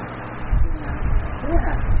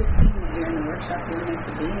 Yeah, just seeing that you're in the workshop you're meant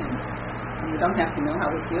to be in. You don't have to know how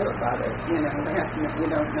we feel about it. You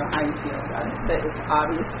don't know how you feel about it, but it's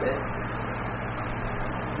obvious that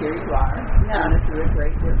here you are. Yeah. And this is a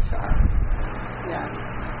great workshop. Yeah.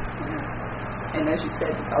 And as you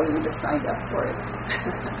said, you probably would have signed up for it.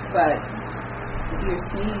 But you're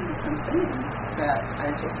seeing some things that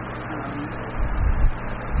are just,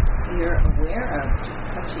 you're aware of just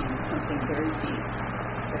touching something very deep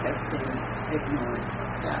that has been ignored.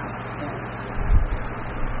 Yeah.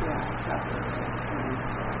 Absolutely.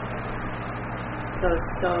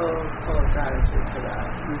 So full of gratitude for that.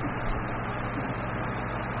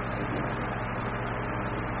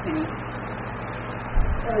 Penny?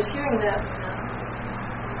 I was hearing that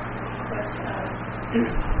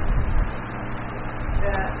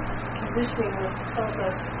that conditioning tells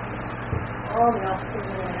us all the awful things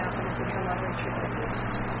are going to happen if we come on a retreat like this.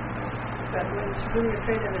 But what it's really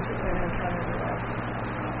afraid of is that we're going to encounter the love.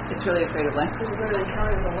 It's really afraid of what? We're going to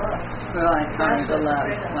encounter the love. We're going to encounter the love.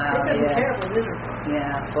 Wow, it doesn't care if we're miserable.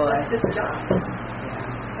 Yeah, boy. That's its job. I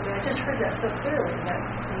mean, I just heard that so clearly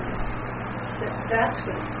that's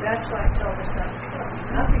why it tells us not to come.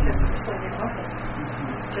 Not because it's something awful,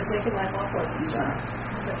 just making life awful is its job,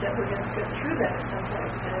 but that we're going to get through that at some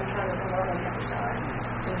point and encounter the love on the other side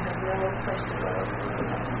and have no place to go.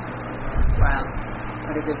 Wow.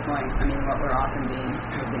 What a good point. I mean, what we're often being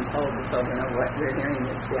told is over and over, what we're hearing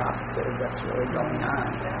is the opposite of what's really going on.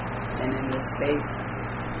 And in this space,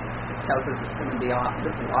 it tells us it's going to be awful.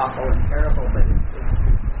 This is awful and terrible, but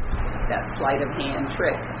it's that sleight of hand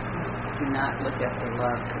trick. Do not look at the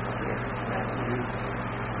love that's here.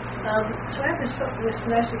 So I have this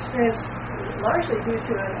nice experience, largely due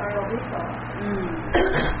to an RLB call.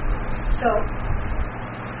 So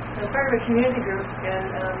I'm part of a community group, and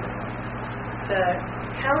the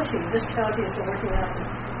county, this county has been working on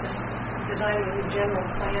this, designing a new general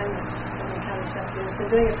plan and county stuff. It's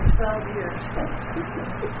been doing it for 12 years.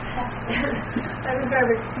 I've been part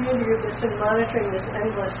of a community group that's been monitoring this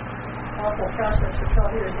endless, awful process for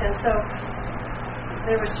 12 years. And so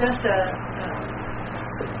there was just an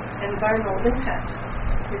environmental impact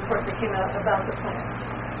report that came out about the plan.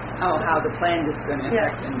 Oh, how the plan is going to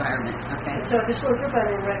affect the environment. Okay. And so this little group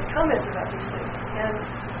I'm in read comments about these things. And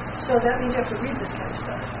so that means you have to read this kind of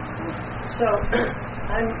stuff. So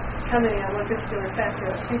I'm commenting on one particular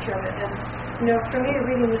factor or feature of it. And, for me,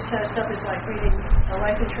 reading this kind of stuff is like reading a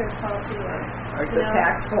life insurance policy or the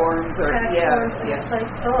tax forms or, tax forms. And it's like,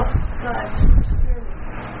 oh, God,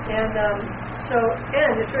 and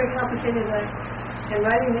and it's very complicated. In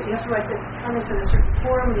writing it, you have to write the comments in a certain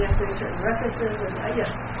form, you have to do certain references, and I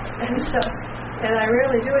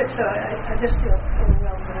rarely do it, so I just feel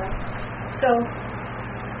overwhelmed. So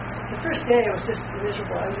the first day it was just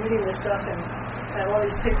miserable. I was reading this stuff and I have all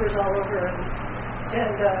these papers all over,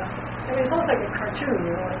 and I mean, it's almost like a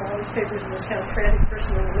cartoon, like all these papers and this kind of frantic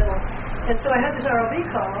person in the middle. And so I had this RLB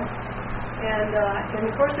call, and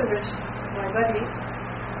of course it was my buddy.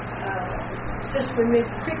 We made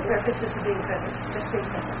frequent references to being present, just being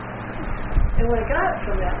present. And what I got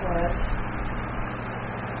from that was,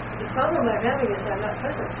 the problem I'm having is I'm not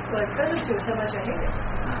present. What I'm present to is how much I hate it.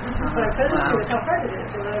 What I'm present to is how hard it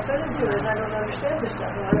is. And what I'm present to is I don't understand this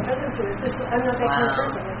stuff. And what I'm present to is this, I'm not that kind of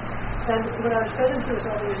person. And what I was present to is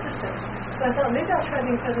all the resistance. So I thought, maybe I'll try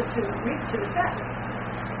being present to the fact.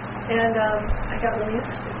 And I got really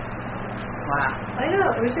interested. Wow. I know,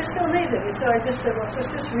 it was just so amazing. And so I just said, well, so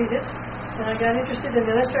just read it. And I got interested, and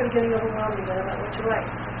then I started getting overwhelmed again about what to write.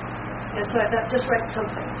 And so I thought, just write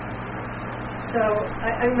something. So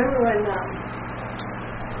I remember when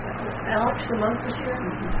Alex the monk was here,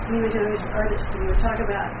 he was an artist, and we were talking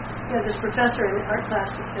about, this professor in art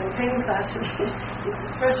class, in painting class, and the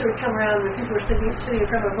professor would come around when people were sitting in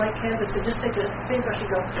front of a blank canvas and just take a paintbrush and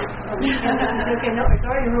go, okay, no, it's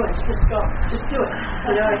already ruined, just go, just do it.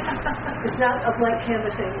 It's not a blank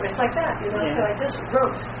canvas anymore. It's like that, So I just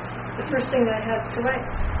wrote the first thing that I had to write.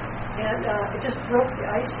 And it just broke the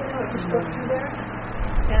ice, it just broke through there.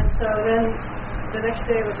 And so then the next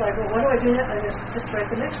day it was like, well, what do I do now? I just write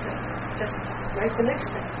the next thing. Just write the next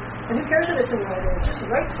thing. And who cares if it's in writing? Just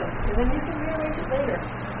write something, and then you can rearrange it later.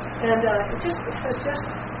 And it was just,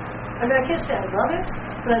 I mean, I can't say I love it,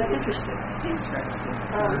 but I'm interested. Interesting.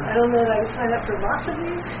 I don't know that I would sign up for lots of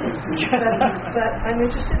these, but I'm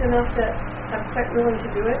interested enough that I'm quite willing to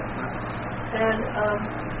do it. And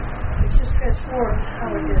it's just transformed how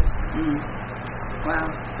it is. Wow,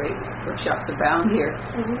 great workshops abound here.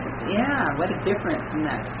 Yeah, what a difference in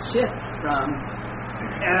that shift from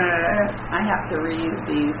I have to read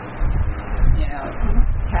these,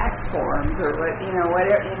 tax forms or what,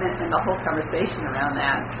 whatever, and the whole conversation around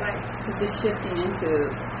that. Right. To just shifting into,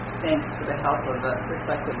 thanks to the help of a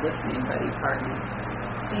reflective listening buddy partner,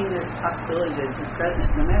 seeing there's possibility to be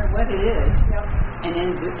present no matter what it is. Yep. And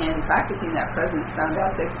in practicing that presence, found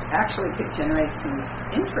out that actually could generate some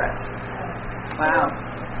interest. Wow.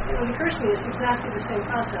 What occurs to me is exactly the same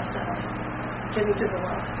process of getting to the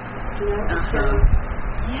love.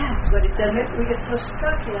 Yeah, but it doesn't. We get so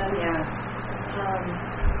stuck in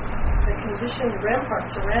the conditioned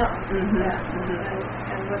ramparts around that.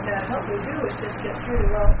 And what that helped me do is just get through to,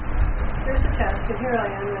 well, here's the task, and here I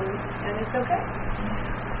am, and it's okay.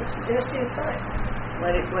 It's fine.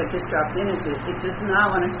 What just dropped in is it does not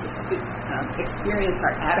want us to experience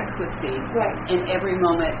our adequacy in every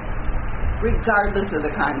moment, regardless of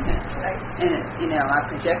the content. Right. And I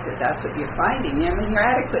project that's what you're finding. I mean, you're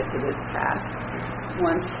adequate to this task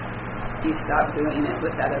once you stop doing it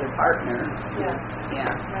with that other partner. Yeah. Yeah.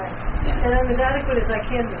 Right. Yeah. And I'm as adequate as I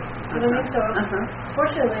can be. You know what I mean? So,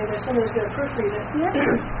 fortunately, there's somebody who's going to proofread it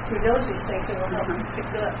who knows these things and will help fix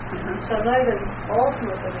it up. So I'm not even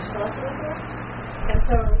ultimately responsible for it. And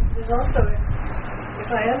so there's also, if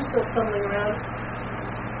I am still stumbling around,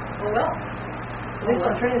 oh well, at least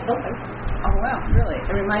I'm training something. Oh well, really.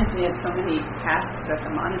 It reminds me of so many tasks at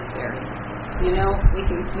the monastery. We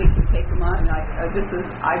can take them on like, I've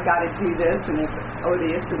got to do this, and it's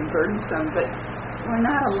odious and burdensome, but we're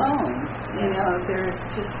not alone. There's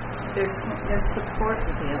support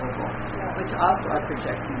available, which also our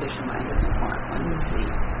project conditioned mind doesn't want one to see.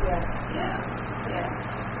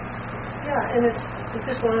 Yeah, and it's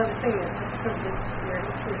just one other thing that your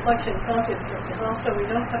reflection prompted is also we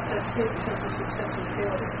don't have to see it because of success and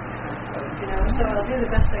failure. So I'll do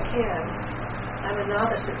the best I can. I'm a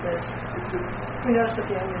novice at this. Who knows what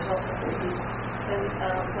the end result will be? And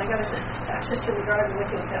like I was just in the garden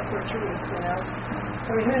looking at that poor tree. I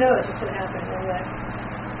mean, who knows what's going to happen? And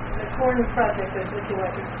the corn project is looking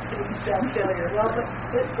like a pretty bad failure. Well,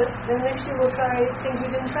 but then next year we'll try things we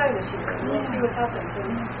didn't try this year, and we'll see what happens.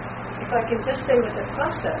 And if I can just stay with the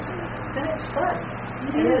process, then it's fun.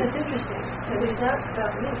 And then it's interesting. And it's not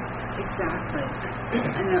about me. Exactly.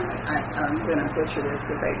 I know I'm going to butcher this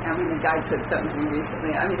because a guy said something to me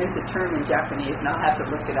recently. There's a term in Japanese, and I'll have to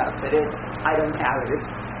look it up, but I don't have it. It's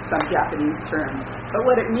some Japanese term. But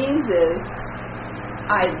what it means is,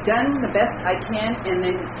 I've done the best I can, and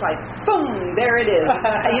then it's like, boom, there it is.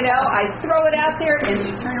 I throw it out there, and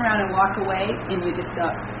you turn around and walk away, and you just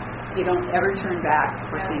don't ever turn back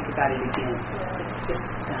or think about it again. It's just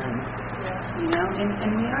done.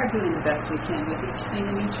 And we are doing the best we can with each thing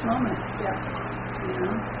in each moment.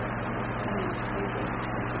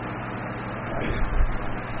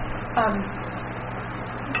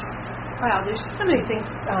 Wow, there's so many things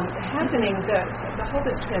happening. The whole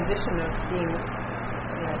this transition of being,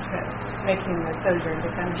 making the sojourn to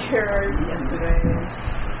come here yesterday,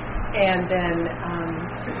 and then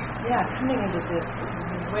coming into this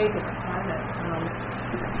way different climate.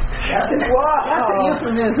 That's a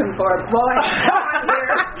euphemism for boy.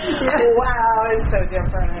 Wow, it's so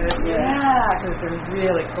different. Because it's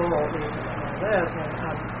really cool where I live.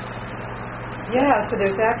 And, so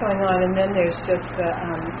there's that going on, and then there's just the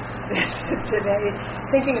today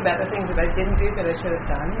thinking about the things that I didn't do that I should have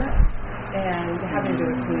done, and having to do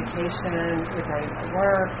with communication regarding my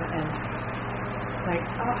work, and like,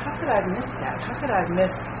 how could I have missed that? How could I have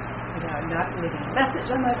missed, not leaving a message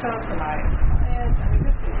on my phone for my clients?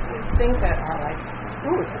 Just these things that are like,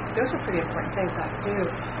 ooh, those were pretty important things not to do.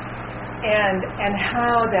 And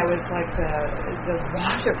how that was like the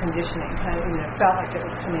wash of conditioning kind of, felt like it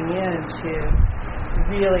was coming in to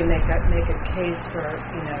really make a case for,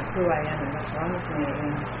 who I am and what's wrong with me.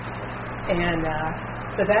 And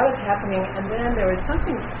so that was happening. And then there was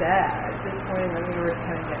something said this morning when we were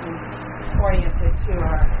kind of getting oriented to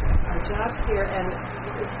our jobs here, and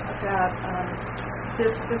it's about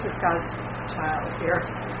this is God's child here.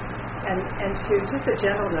 And to just the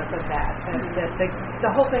gentleness of that the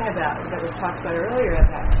whole thing about that was talked about earlier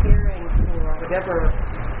about caring for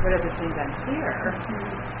whatever's being done here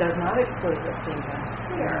does not exclude what's being done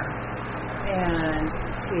here, and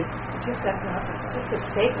to just the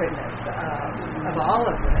sacredness of all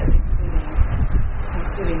of it,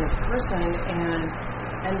 including this person,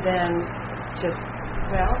 and then just,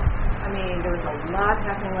 well, I mean, there was a lot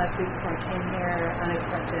happening last week before I came here,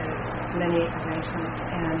 unexpected, many arrangements,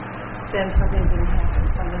 and then something didn't happen,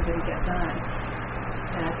 something didn't get done.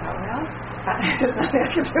 And I thought, well, there's nothing I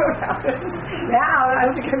can do about it. Now, I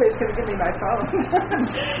don't think anybody's going to give me my phone.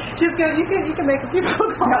 Just go, you can make a few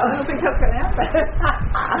phone calls. I don't think that's going to happen.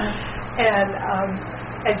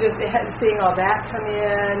 And just seeing all that come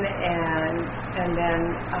in, and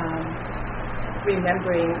then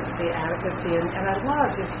remembering the adequacy, and I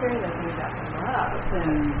love just hearing the thing about the love.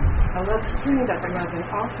 And I love hearing about the love, and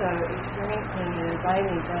also experiencing and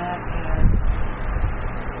inviting that as,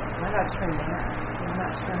 why not turn there? Why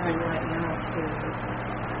not turn right now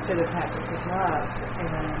to the practice of love?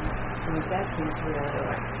 And that seems really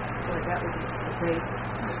like, boy, that would be just a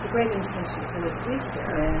great intention for this week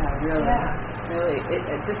here. Yeah, really. Yeah. Really,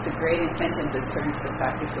 it's just a great intention to turn to the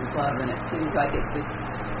practice of love, and it seems like it just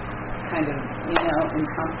kind of,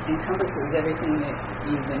 encompasses everything that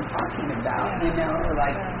you've been talking about,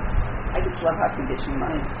 like, I just love how conditioned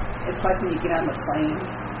mind. It's like when you get on the plane,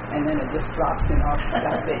 and then it just drops in all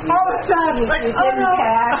stuff that you didn't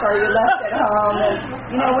pack, or you left at home,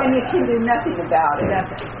 and, when you can do nothing about it.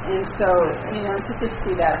 And so, to just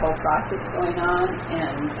see that whole process going on,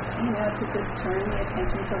 and, to just turn the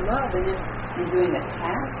attention to love, and doing the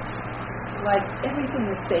tasks, like everything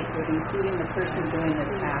is sacred, including the person doing the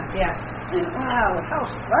task. Yeah. And wow, how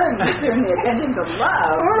fun to turn the attention to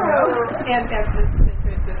love. And just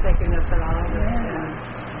the sacredness of all of it.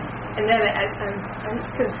 Yeah. And then I'm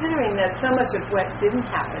considering that so much of what didn't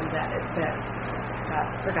happen that got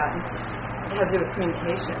forgotten has to do with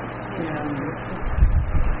communication.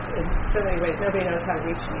 In so many ways, nobody knows how to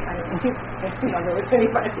reach me. I don't remember with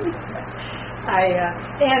anybody.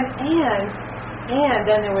 And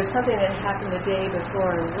then there was something that happened the day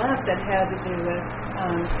before I left that had to do with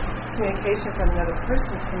communication from another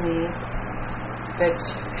person to me that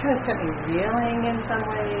just kind of sent me reeling in some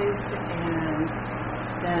ways, and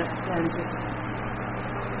then just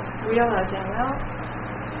realizing, well,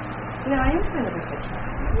 I am doing the best I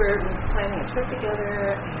can. We're planning a trip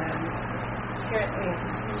together, and apparently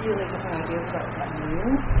really different ideas about what that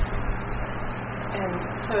means. And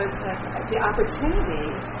so it's like the opportunity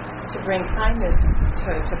to bring kindness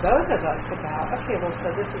to both of us about, okay, well, so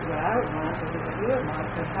this is what I would want, this is what you would want,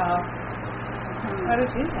 so how to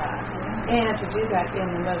do that. And to do that in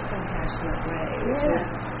the most compassionate way, which is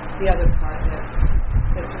the other part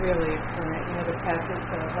that's really occurring. The practice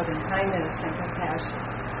of loving kindness and compassion,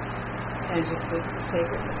 and just the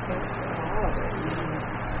sacredness of all of it,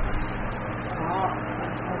 all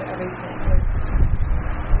of everything.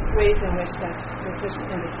 Ways in which that's such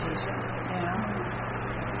an invitation,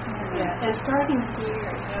 Yeah, and starting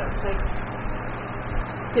here, it's like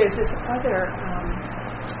there's this other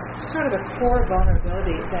sort of a core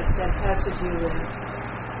vulnerability that has to do with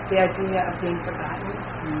the idea of being forgotten,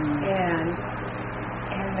 and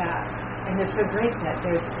it's so great that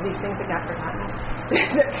there's these things that got forgotten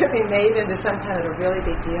that could be made into some kind of a really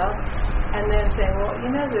big deal, and then saying, well,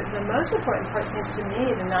 the most important part seems to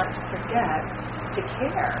me to not to forget to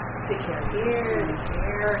care here, to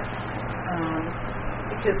care.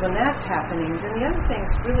 Because when that's happening, then the other things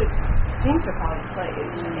really seem to fall in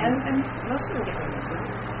place, and most of them get remembered.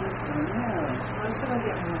 Most of them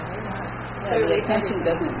get remembered. So the attention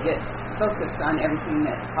doesn't get focused on everything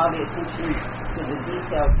all the attention to the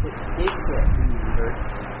details that did get remembered,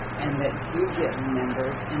 and that do get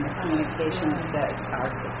remembered, and the communications that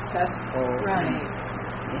are successful. Right.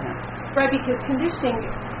 Right, because conditioning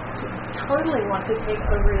totally wants to take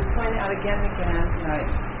over, is pointing out again and again. Right.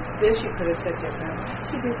 This you could have said different. Why did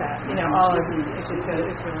you do that? All of it. It's just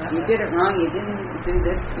it's relentless. You did it wrong. You didn't do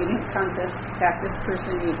this. You didn't contact this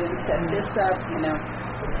person. You didn't set this up.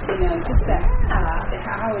 Just that.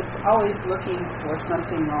 How it's always looking for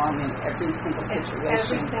something wrong in every single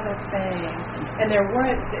situation. Every single thing. And there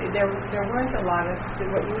weren't a lot of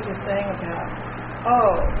what you were just saying about.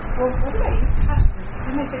 Oh, well, what about you? Gosh,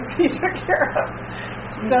 so many things we took care of.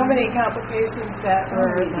 So many complications that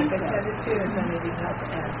were like attended to, and so many details,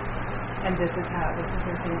 and this is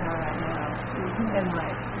where things are right now in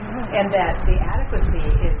life. And that the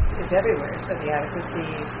adequacy is everywhere. So the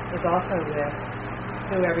adequacy is also with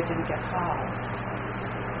whoever didn't get called.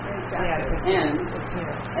 Exactly. And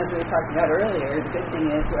as we talked about earlier, the good thing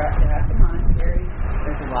is we're at the monastery.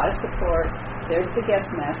 There's a lot of support. There's the guest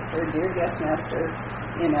master, dear guest master.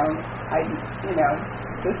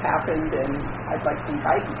 This happened, and I'd like to think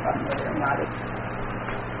I can come with her, not it.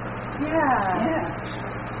 Yeah.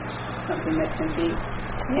 Something that can be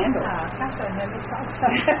handle. Gosh, I never thought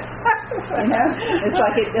You know, it's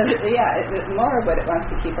like it's more of what it wants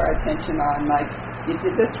to keep our attention on. Like, you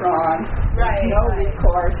did this wrong. Right. No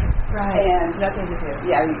recourse. Right. And nothing to do.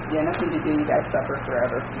 Yeah, you nothing to do. You guys suffer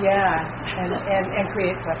forever. Yeah, and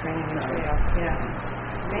create suffering in yourself. Yeah.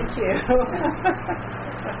 Thank you.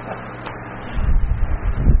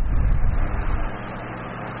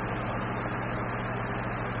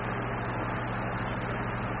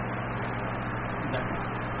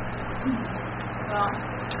 Well,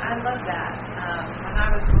 I love that. When I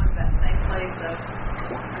was going to that same place of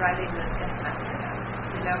writing the impact,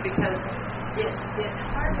 because it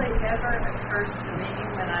hardly ever occurs to me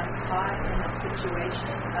when I'm caught in a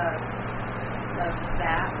situation of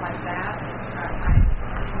that, like that, or I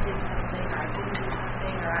did something, or I didn't do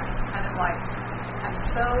something, or I'm kind of like, I'm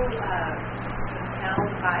so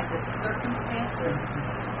compelled by the circumstances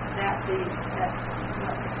that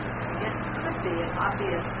what I guess could be an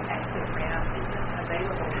obvious exit ramp isn't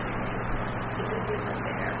available to me. It just isn't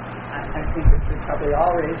there. I think we should probably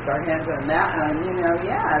all raise our hands on that one.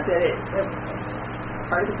 That it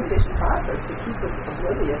part of the conditioned process to keep us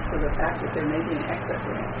oblivious to the fact that there may be an exit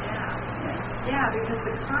ramp. Yeah, because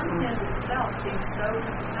the content itself seems so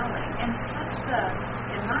compelling, and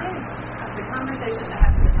the conversation that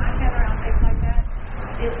happens in my head around things like that,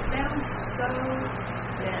 it sounds so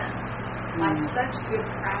zen, like such good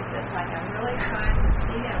practice. Like, I'm really trying to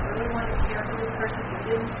see, I really want to care for this person who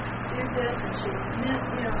didn't do this, and she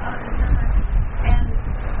missed,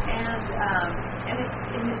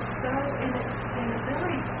 and it's so, and it's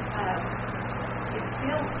very, it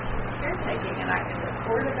feels caretaking, and I can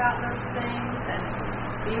report about those things and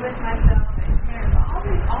be with myself and care for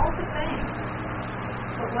all the things.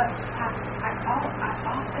 But what I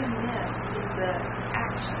often miss is the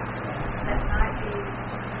action that might be,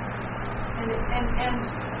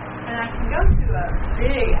 and I can go to a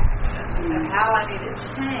big action of how I need to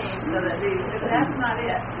change so that that's not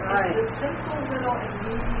it. Right. It's the simple little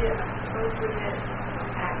immediate appropriate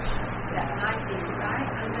action that might be right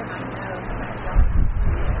under my nose and I don't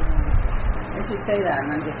see it. As you say that, and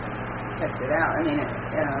I just checked it out. I mean,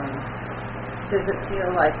 does it feel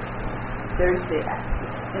like there's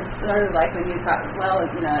it's sort of like when you talk, it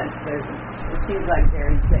seems like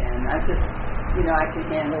very zen. I just, I can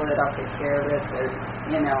handle it, I'll take care of it. There's,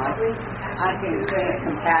 I can bring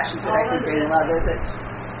compassion to it, I can bring love with it.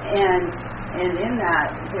 And in that,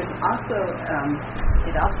 there's also,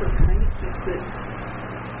 it also kind of keeps it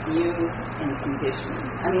used and conditioned.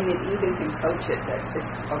 I mean, it even can coach it that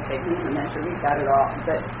it's, okay, he's a mentor, we've got it all.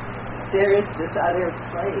 But there is this other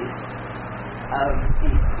place of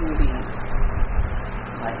including,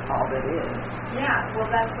 like, all that is. Yeah, well,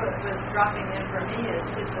 that's what was dropping in for me is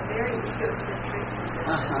it's a very egocentric position.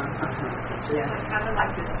 It's just like, kind of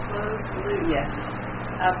like this closed loop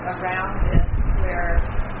of around it where,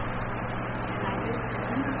 and I just,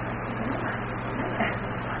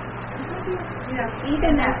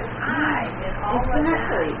 even that, in all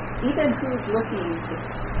exactly. Even who's looking to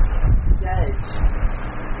judge,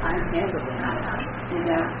 I'm handling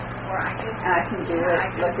it, Or I can do it.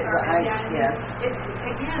 Look at what It's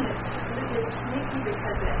again, it's sneaky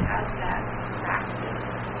because it has that practice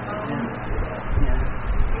tone to it.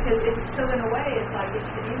 Because so in a way, it's like it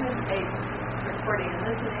can even take recording and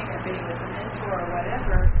listening or being with a mentor or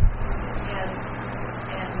whatever, and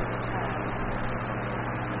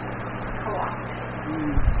co-opt it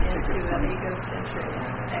into an egocentric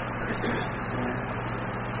expertise.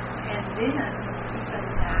 And then even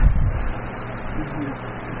that.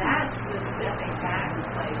 That's the stepping back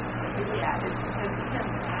place to be at, is because even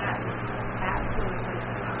that is absolutely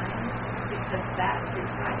fine, because that's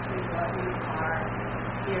precisely what we are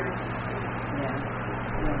here to do.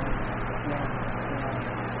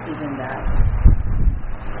 Even that,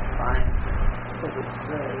 fine, because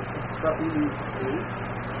it's what we need to see,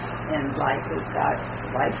 and life's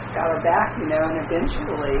got our back, and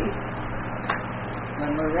eventually,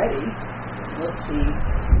 when we're ready, we'll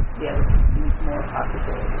be able to see more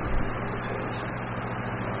possibilities.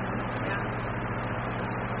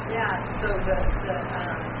 Yeah. So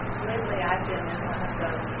lately I've been in one of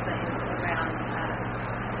those things around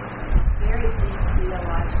very deep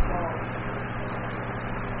theological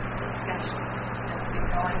discussion that's been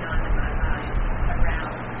going on in my mind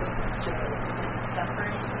around the joy and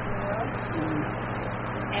suffering in the world,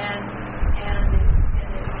 and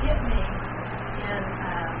it hit me in.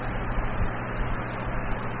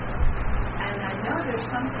 And I know there's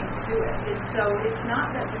something to it. So it's not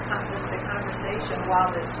that the conversation, while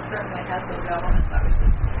it certainly has those elements I was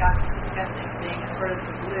just discussing, being sort of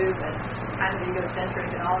the blue and kind of egocentric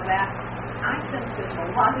and all of that, I sense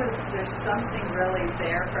there's something really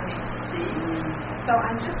there for me to see. So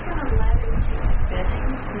I'm just going to let it keep spinning,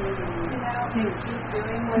 you know, and keep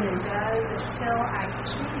doing what it does until I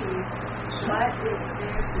achieve what is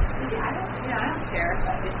there to see. I don't care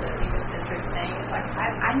if it's an egocentric thing. It's like,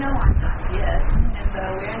 I know I'm not it, and the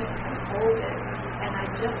awareness can hold it, and I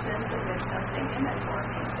just sense that there's something in it for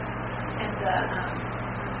me.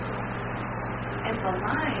 And the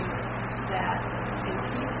line that it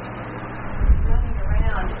keeps running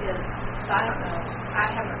around is, I don't know, I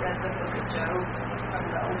haven't read the book of Job from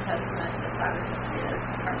the Old Testament since I was a kid,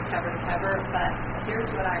 from cover to cover, but here's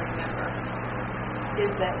what I remember,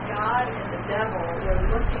 is that God and the devil were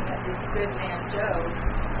looking at this good man Job,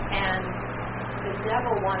 and the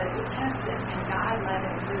devil wanted to test him, and God let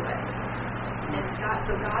him do it. And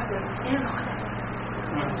so God was in on it.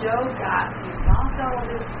 And Job he lost all of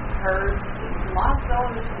his herds, he lost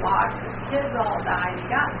all of his flocks, his kids all died, he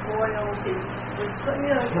got boiled, he was,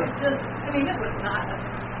 it was not a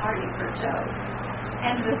party for Job.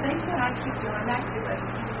 And the thing that I keep going back to is,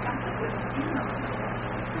 God was in on it.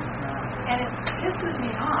 And it pisses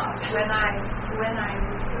me off when I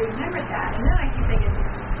remember that. And then I keep thinking,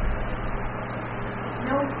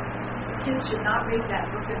 no, kids should not read that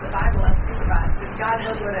book of the Bible unsupervised, because God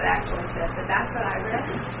knows what it actually says, but that's what I read.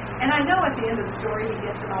 And I know at the end of the story he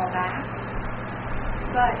gets it all back.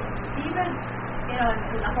 But even,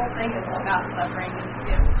 and the whole thing is all about suffering, and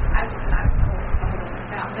I don't know what it's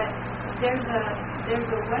about, but there's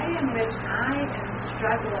a way in which I am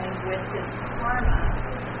struggling with this karma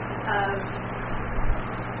of,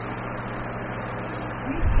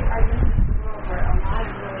 we are in this world where a lot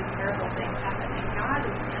of really terrible things happen, and God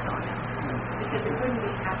is in on it, because it wouldn't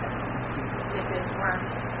be happening if it weren't,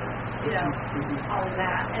 all of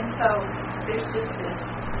that. And so there's just this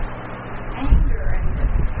anger and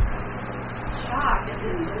this shock and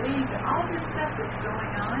this belief and all this stuff that's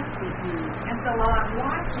going on. And so while I'm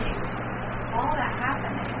watching all that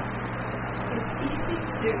happening, it's easy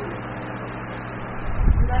to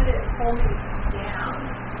let it pull me down.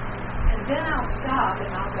 And then I'll stop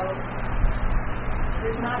and I'll go,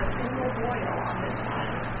 there's not a single boil on this one.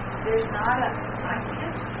 There's not my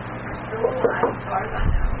kids are still alive as far as I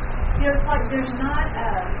know. It's like there's not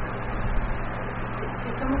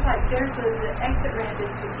it's almost like there's the exit ramp is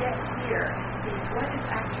to get here and see what is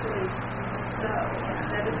actually so,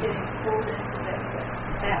 instead of getting pulled into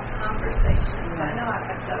that conversation. So I know I've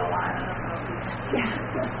said a lot, I don't know if you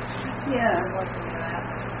Yeah. looking at that.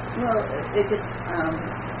 Well, it just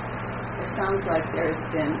it sounds like there's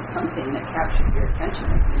been something that captured your attention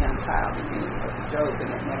as a young child and you were a joke and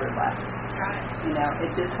it never left. Right.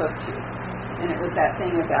 It just hooked you. And it was that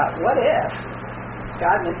thing about, what if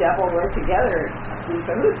God and the devil were together in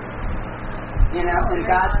cahoots? And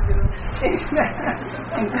God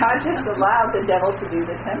and God just allowed the devil to do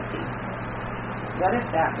the tempting. What if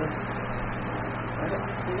that was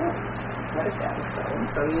so? And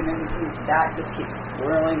so that just keeps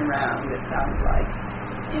swirling around, it sounds like,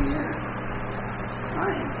 in your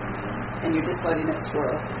mind. And you're just letting it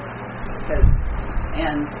swirl.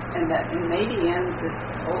 And maybe in just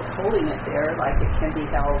holding it there, like it can be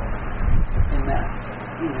held in that,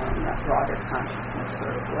 in that broader consciousness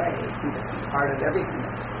sort of way. It can just be part of everything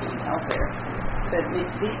that's being held there. But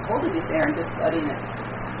holding it there and just letting it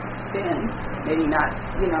spin, maybe not,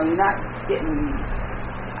 you're not getting,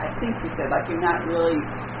 I think you said, like you're not really,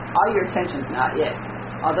 all your attention's not it.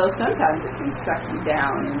 Although sometimes it can suck you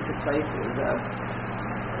down into places of,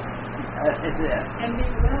 and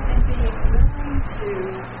being willing to,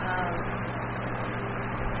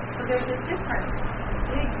 so there's a big difference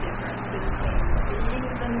between being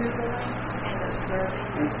the noodling and observing.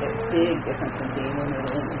 It's a big difference in being the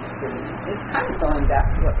noodling and observing. It's kind of going back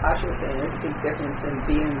to what Pasha was saying. There's a big difference in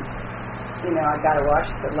being, I got to wash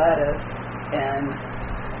the lettuce and,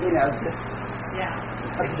 just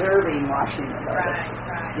observing washing the lettuce.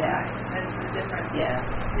 Right. Yeah. There's a difference. Yeah.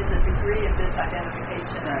 There's a degree of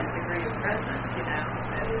disidentification and a degree of presence, Yeah.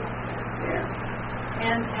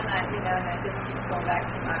 And I just keep going back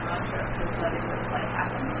to my mantra of just letting the play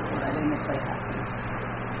happen. Letting the play happen.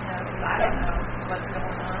 Because I don't know what's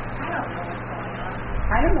going on. I don't know what's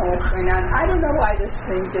going on. I don't know why this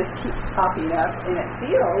thing just keeps popping up, and it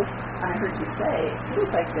feels, I heard you say, it feels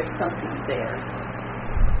like there's something there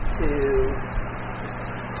to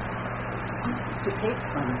take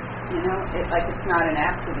from. It's not an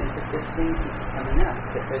accident that this thing keeps coming up,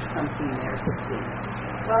 that there's something there to see.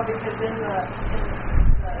 Well, because in the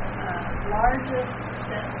largest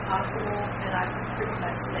sense possible, and I pretty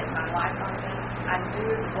much staked my life on this, I do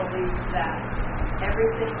believe that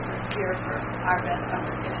everything is here for our best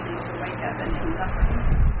opportunity to wake up and end suffering.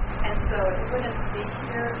 And so it wouldn't be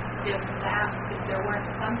here if there weren't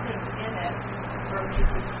something in it for me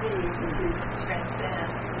to see to transcend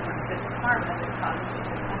this karma that causes me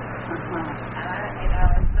to suffer.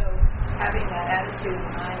 And so having that attitude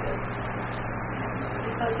in mind of,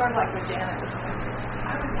 so sort of like what Janet was saying,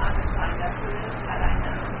 I would not have signed up for this had I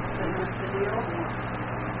known this was the deal,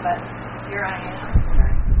 but here I am.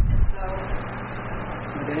 And so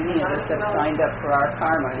any of us have signed up for our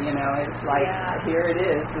karma, it's like, here it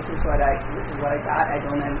is, this is what I got. I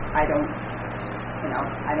don't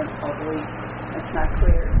totally, it's not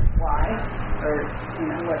clear why or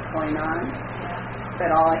what's going on,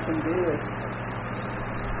 but all I can do is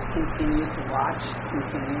continue to watch,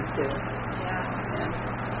 continue to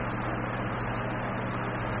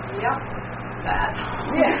that.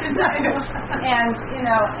 And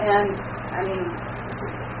I mean,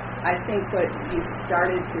 I think what you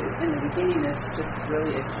started to in the beginning is just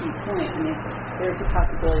really a key point. I mean, there's a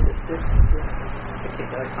possibility that this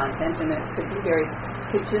particular content, and it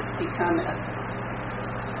could just become a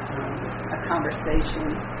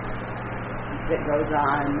conversation that goes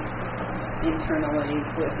on internally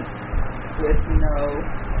with no,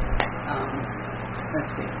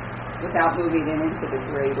 without moving it into the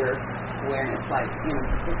greater awareness, like,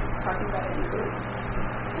 talking about it in group,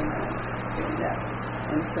 doing that.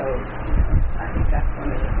 And so, I think that's one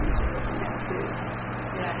of the things we're looking at too.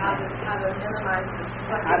 How to minimize the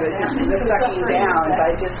sucking down by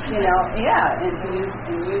just, and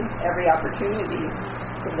use every opportunity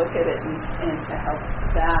to look at it and to help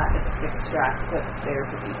that extract what's there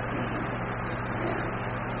to be seen.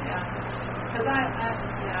 Because I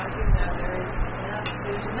do know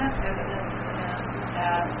there's enough evidence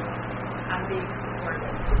that I'm being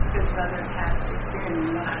supported because of other past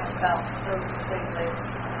experiences when I felt so completely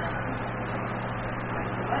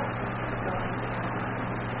like, what's going on?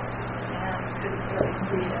 And couldn't really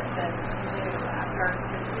see it, but knew after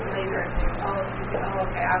later I knew,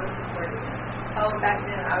 okay, I was supported. Oh, back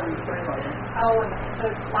then I was supported then. Oh, and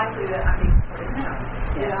so it's likely that I'm being supported now.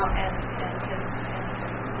 And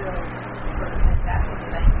really sort of make that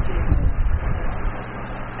thing to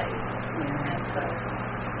face. And so,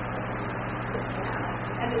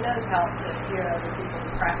 and it does help to hear other people's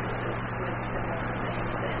practices with similar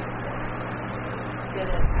things and get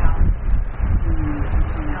it out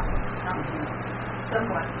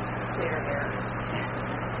somewhat clear there.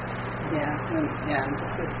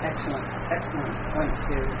 This is excellent point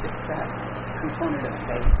too, just that component of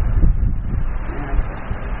faith.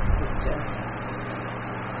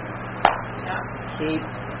 Keep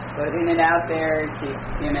putting it out there, keep,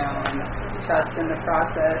 and trust in the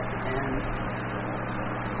process and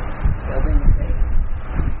building the faith.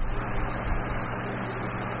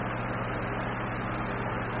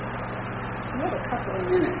 We have a couple of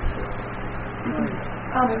minutes.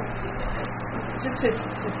 Just to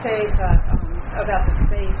say about the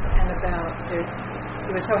faith and about it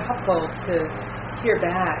was so helpful to hear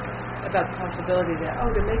back about the possibility that,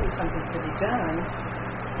 there may be something to be done.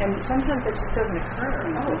 And sometimes it just doesn't occur.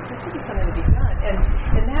 There could be something to be done. And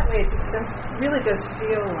in that way, it just really does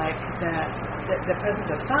feel like the presence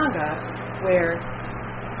of Sangha, where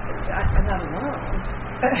I'm not alone.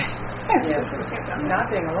 I'm not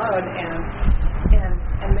being alone.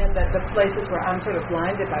 And then the places where I'm sort of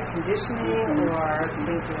blinded by conditioning or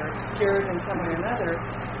things that are obscured in some way or another,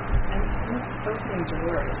 and opening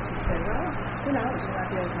doors to say, it's not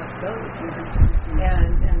the only possibility.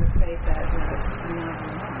 And the faith that it's just not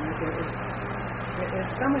alone. There is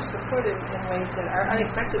so much support in ways that are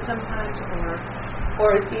unexpected sometimes,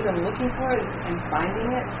 or even looking for it and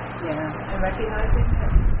finding it, and recognizing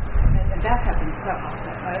it. And that happens so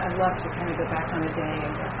often. I love to kind of go back on a day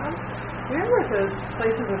and go, where were those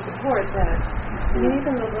places of support that,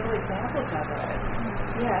 even the little examples of it?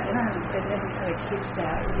 And it kind of keeps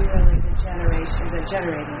that really the generating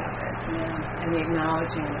of it, and the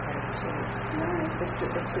acknowledging of it too. It's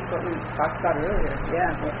just what we talked about earlier.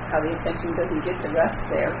 How the attention doesn't get the rest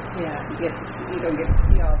there. You don't get to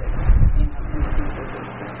see all the instances of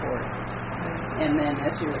support. And then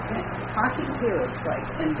as you were talking too, it's like,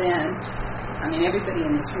 and then, everybody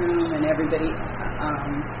in this room and everybody,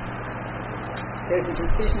 there's a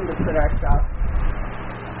decision to put ourselves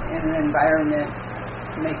in an environment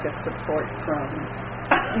to make us support from.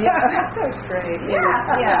 That's great. It's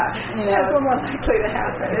a little more likely to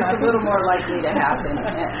happen. It's a little more likely to happen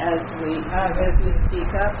as we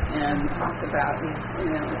speak up and talk about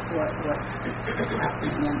what's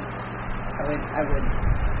happening. And I would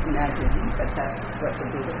imagine that that's what the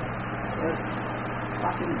Buddha was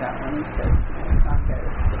talking about when he said Sangha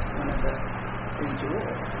is just one of the three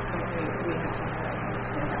jewels. We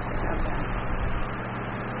have to have that.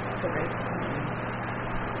 the right time.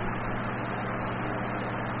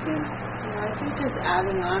 Yeah, I think just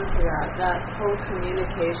adding on to that whole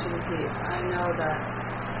communication piece, I know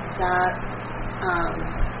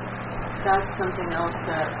that's something else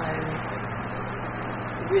that I'm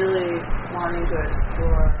really wanting to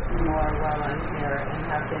explore more while I'm here, and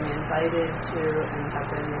have been invited to, and have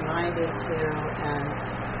been reminded to, and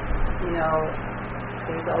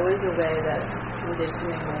there's always a way that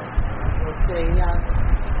conditioning will say, yeah,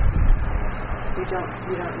 you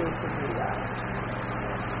don't need to do that.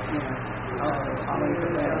 Always a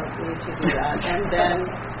way. You don't need to do that. And then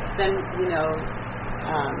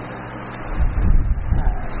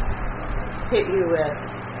hit you with,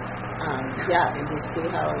 and you see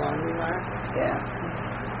how alone you are.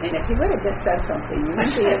 Yeah. And if you would have just said something, you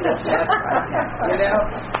wouldn't be in this mess right now.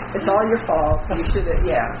 It's all your fault. You should have,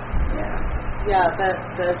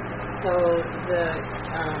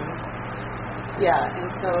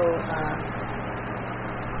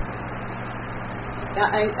 Yeah,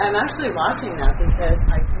 I'm actually watching that, because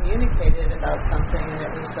I communicated about something, and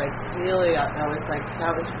it was like really, I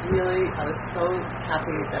was so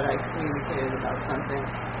happy that I communicated about something.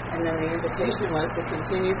 And then the invitation was to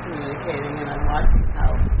continue communicating, and I'm watching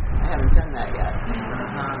how I haven't done that yet.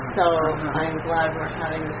 So I'm glad we're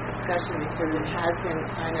having this discussion, because it has been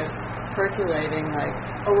kind of percolating, like,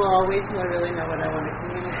 oh, well, I'll wait till I really know what I want to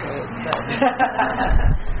communicate. But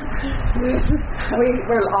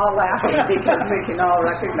we're all laughing because we can all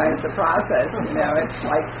recognize the process. It's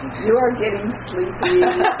like you are getting sleepy.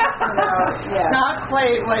 Not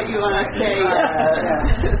quite what you want to say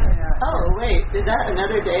yet. Oh, wait, is that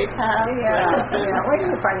another day pass? Yeah. We're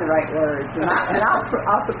going to find the right words, and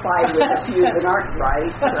I'll supply you with a few that aren't right,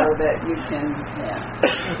 so that you can,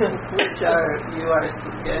 Which are, you are,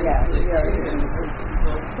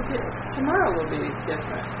 tomorrow will be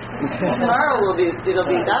different. Tomorrow will be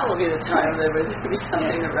the time that there's going to be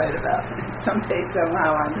something to write about. Someday,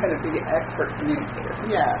 somehow, I'm going to be an expert communicator.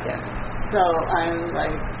 Yeah. So I'm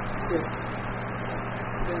just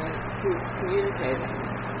going to keep communicating.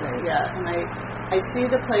 Right. Yeah, and I see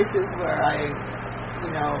the places where I,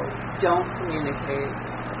 don't communicate,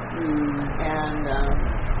 and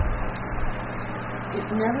it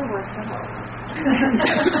never works out.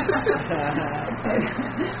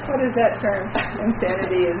 What is that term?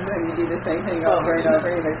 Insanity is when you do the same thing over and over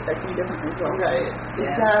and expecting different results. Right.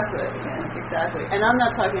 Exactly. Yeah. Exactly. And I'm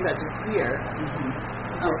not talking about just here.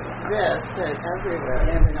 This, but everywhere.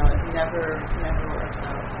 Yeah. It never works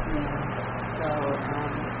out. Yeah. So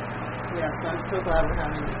I'm so glad we're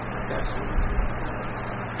having this discussion.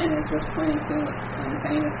 And as was pointing to when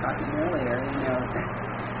Penny was talking earlier,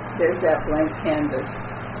 there's that blank canvas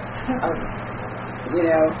of,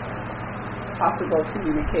 possible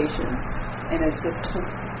communication. And it's just,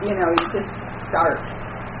 you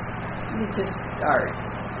just start.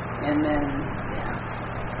 And then,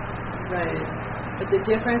 Right. But the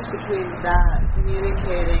difference between that,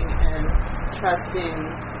 communicating and trusting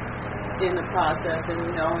in the process,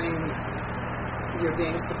 and knowing you're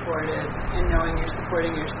being supported, and knowing you're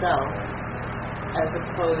supporting yourself, as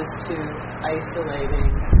opposed to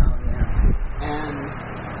isolating and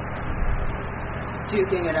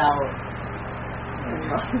duking it out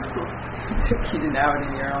duking it out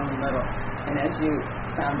in your own little. And as you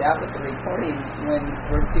found out with the recording, when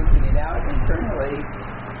we're duking it out internally,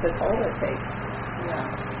 the toll it takes. Yeah.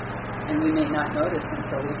 And we may not notice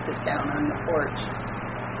until we sit down on the porch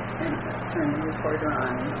and turn the recorder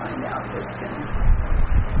on and find out there's been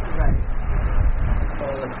a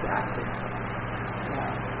toll exacted.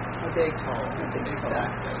 A big toll.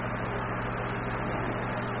 Exactly.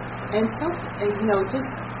 And so, just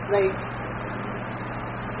like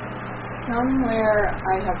somewhere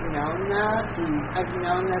I have known that. I've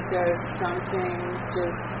known that there's something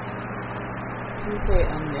just, can you say,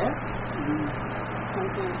 amiss?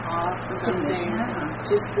 Something off, something,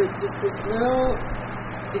 just this little,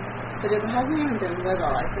 but it hasn't even been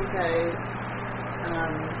little. I think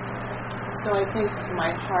I think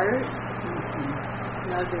my heart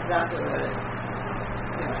knows exactly what it's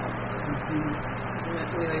doing. It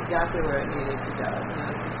knew exactly where it needed to go. It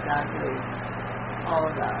knows exactly all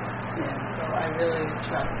of that. So I really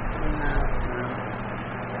trust in that.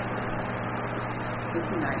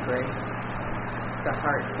 Isn't that great? The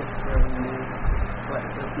heart just really knew what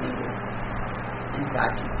was needed and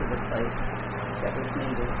got you to the place that was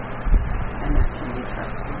needed, and that can be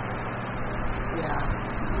trusted.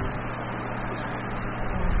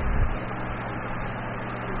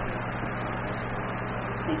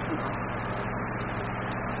 Thank you.